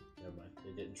dripping. Never mind,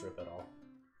 they didn't drip at all.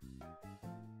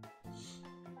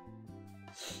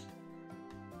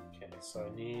 Okay, so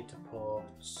I need to put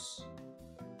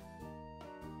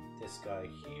this guy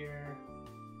here,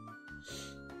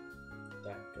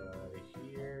 that guy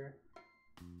here,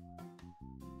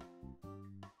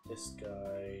 this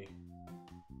guy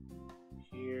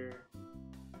here,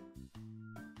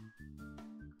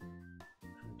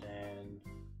 and then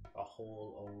a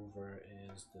hole over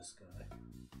is this guy.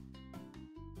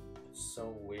 It's so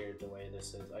weird the way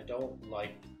this is. I don't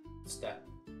like step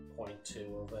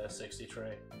 0.2 of a 60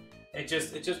 tray. It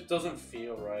just doesn't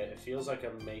feel right. It feels like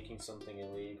I'm making something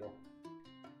illegal.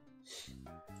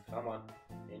 Come on,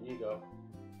 in you go.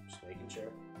 Just making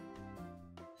sure.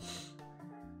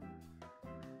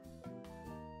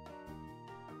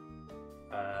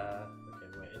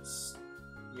 Okay, wait,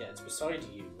 it's beside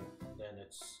you, then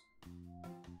it's...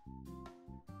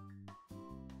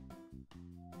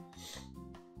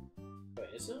 Wait,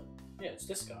 is it? Yeah, it's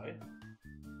this guy.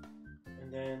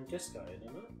 And then this guy,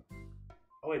 isn't it?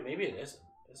 Oh wait, maybe it isn't.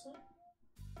 Is it?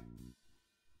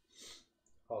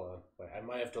 Hold on. Wait, I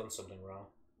might have done something wrong.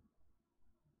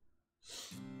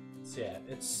 So yeah,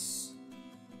 it's...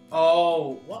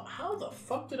 Oh, what? How the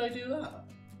fuck did I do that?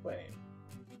 Wait.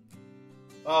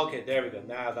 Oh, okay, there we go.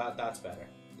 Now that's better.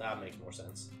 That makes more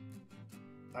sense.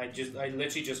 I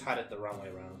literally just had it the wrong way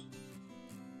around.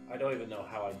 I don't even know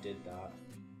how I did that.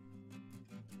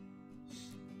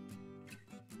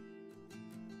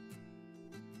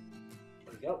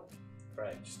 There we go.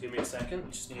 Right, just give me a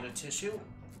second. Just need a tissue.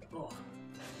 Oh.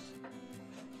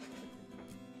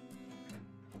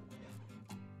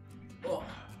 Oh.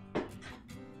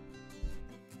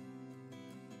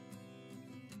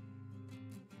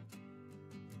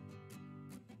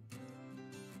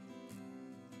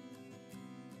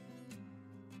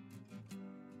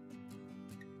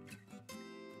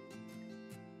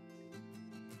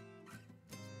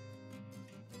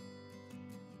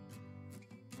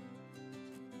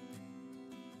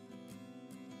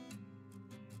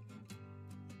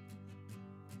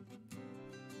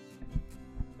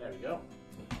 There we go.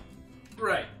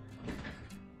 Right.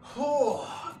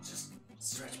 Oh, just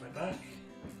stretch my back.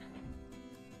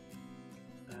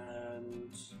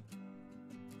 And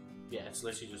yeah, it's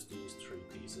literally just these three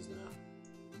pieces now.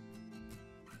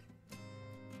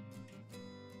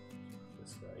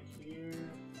 This guy here.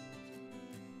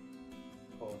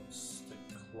 Puts the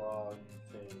clog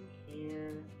thing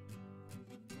here.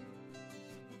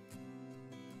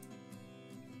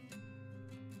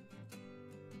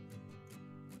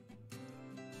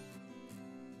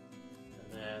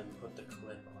 Put the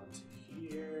clip onto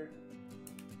here.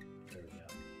 There we go.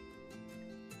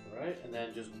 Alright, and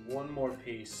then just one more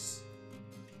piece.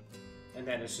 And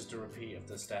then it's just a repeat of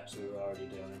the steps we were already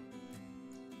doing.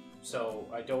 So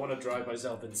I don't want to drive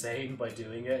myself insane by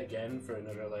doing it again for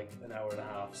another like an hour and a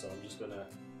half, so I'm just gonna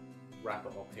wrap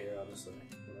it up here honestly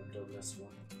when I'm done this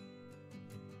one.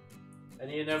 And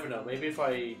you never know, maybe if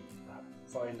I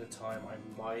find the time I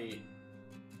might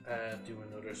do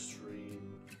another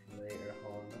stream later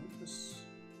on. Let me just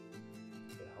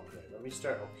get hungry. Let me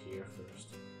start up here first.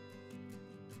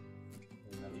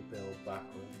 And let me build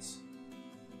backwards.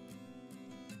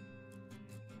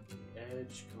 The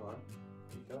edge, come on.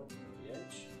 There you go, the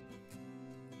edge.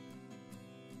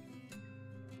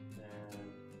 And then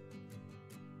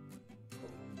put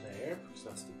one there, because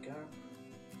that's the gap.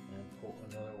 And put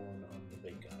another one on the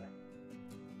big guy.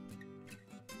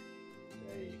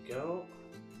 There you go.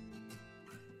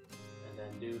 And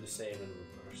then do the same in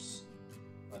reverse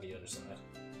on the other side.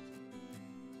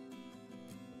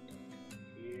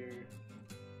 Here.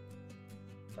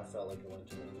 That felt like it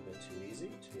went a little bit too easy,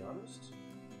 to be honest.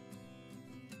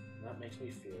 And that makes me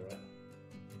feel right.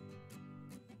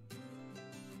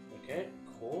 Okay,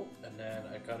 cool. And then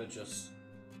I gotta just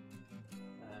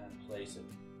place it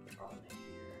on here.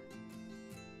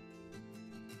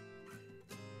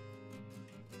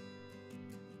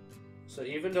 So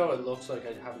even though it looks like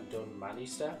I haven't done many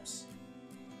steps,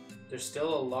 there's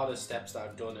still a lot of steps that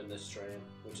I've done in this stream,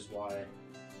 which is why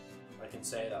I can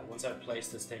say that once I've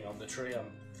placed this thing on the tree, I'm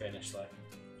finished like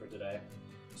for today.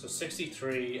 So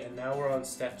 63, and now we're on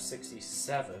step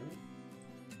 67,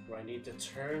 where I need to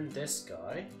turn this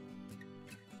guy.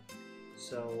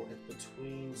 So in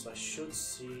between, so I should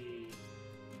see.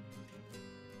 I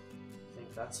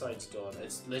think that side's done.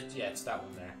 Yeah, it's that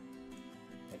one there.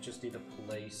 I just need to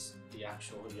place the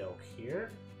actual yoke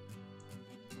here.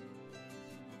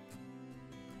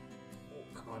 Oh,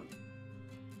 come on.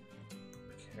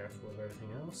 Be careful of everything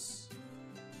else.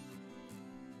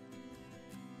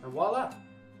 And voila!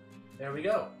 There we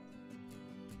go.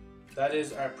 That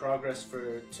is our progress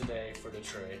for today for the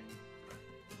tree.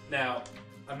 Now,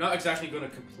 I'm not exactly going to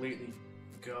completely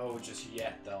go just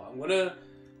yet, though. I'm gonna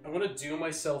do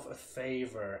myself a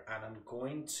favor, and I'm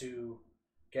going to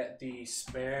get the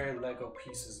spare Lego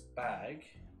pieces bag,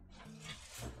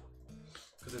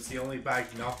 because it's the only bag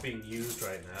not being used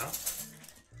right now.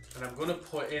 And I'm gonna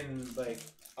put in, like,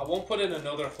 I won't put in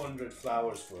another 100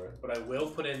 flowers for it, but I will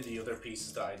put in the other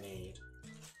pieces that I need.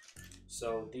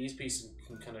 So these pieces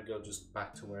can kind of go just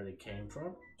back to where they came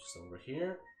from, just over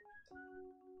here.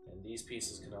 And these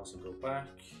pieces can also go back.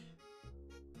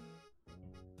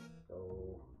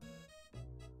 Go,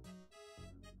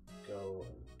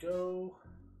 go.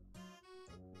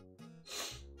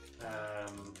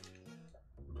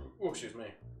 Oh, excuse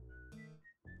me.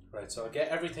 Right, so I'll get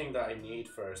everything that I need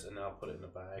first, and then I'll put it in a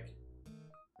bag.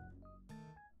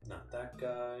 Not that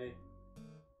guy.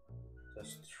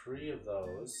 There's 3 of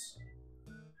those.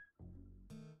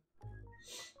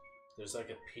 There's like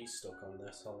a piece stuck on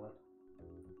this, hold on.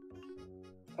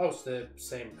 Oh, it's the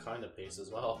same kind of piece as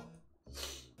well.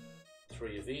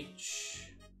 3 of each.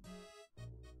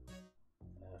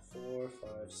 4,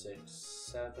 5, 6,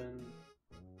 7.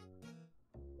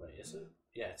 Wait, is it?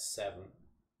 Yeah, it's 7.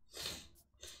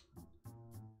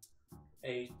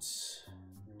 8,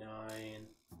 9,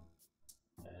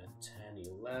 10,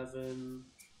 11,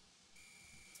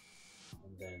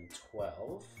 and then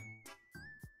 12.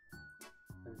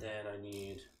 And then I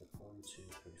need 1, 2,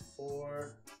 3,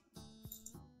 4,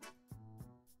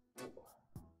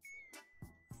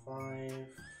 5,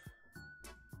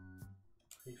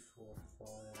 3, 4,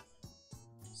 5,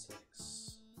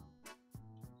 6,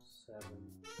 7,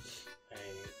 8,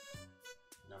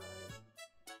 9,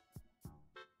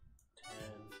 10,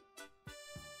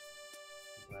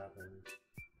 11,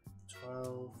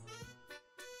 12.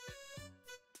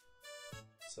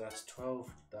 So that's 12 of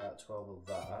that, 12 of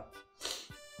that.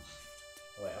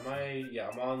 Wait, am I? Yeah,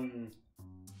 I'm on.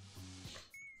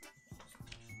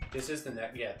 This is the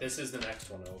next. Yeah, this is the next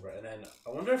one over, and then I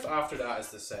wonder if after that is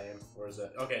the same, or is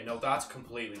it? Okay, no, that's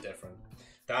completely different.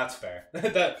 That's fair.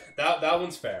 that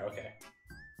one's fair. Okay.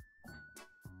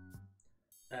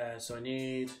 So I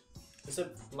need. Is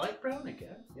it light brown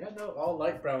again? Yeah, no, all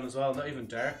light brown as well. Not even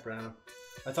dark brown.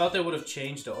 I thought they would have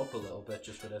changed it up a little bit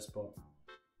just for this, but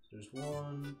there's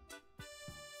one.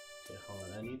 Okay, hold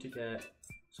on. I need to get.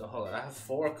 So hold on. I have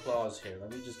 4 claws here.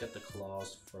 Let me just get the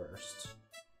claws first.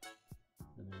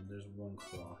 And then there's 1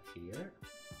 claw here.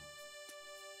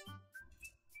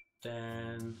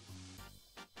 Then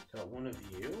got 1 of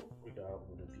you. We got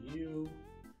 1 of you.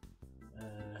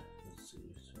 Let's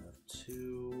see. So I have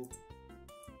 2.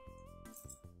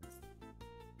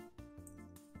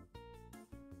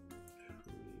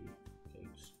 3. Okay,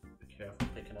 just be careful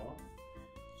picking off.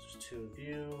 So there's 2 of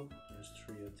you. There's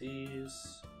 3 of these.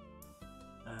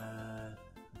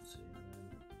 Let's see.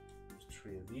 There's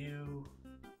 3 of you.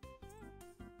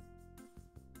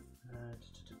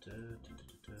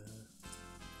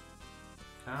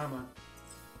 Come on.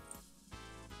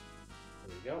 There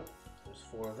we go. There's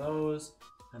 4 of those.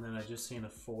 And then I just seen a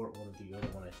 4 one of the other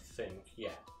one, I think.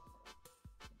 Yeah.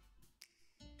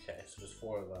 Okay, so there's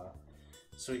 4 of that.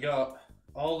 So we got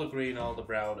all the green, all the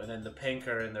brown, and then the pink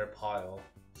are in their pile.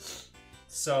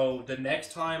 So the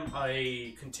next time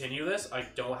I continue this, I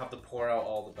don't have to pour out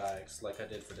all the bags like I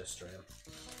did for this stream.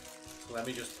 So let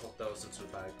me just put those into a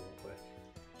bag real quick.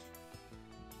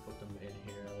 Put them in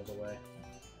here all the way.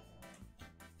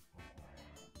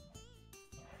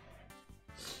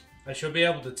 I should be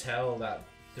able to tell that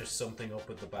there's something up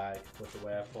with the bag with the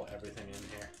way I put everything in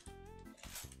here.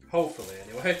 Hopefully,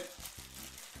 anyway.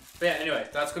 But yeah, anyway,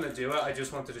 that's going to do it. I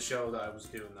just wanted to show that I was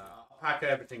doing that. I'll pack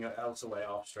everything else away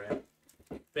off stream.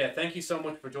 But yeah, thank you so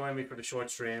much for joining me for the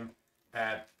short stream.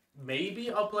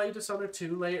 Maybe I'll play Dishonored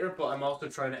 2 later, but I'm also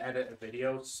trying to edit a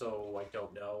video, so I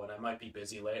don't know, and I might be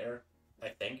busy later. I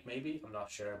think, maybe. I'm not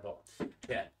sure, but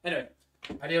yeah. Anyway,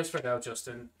 adios for now,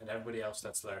 Justin, and everybody else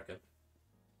that's lurking.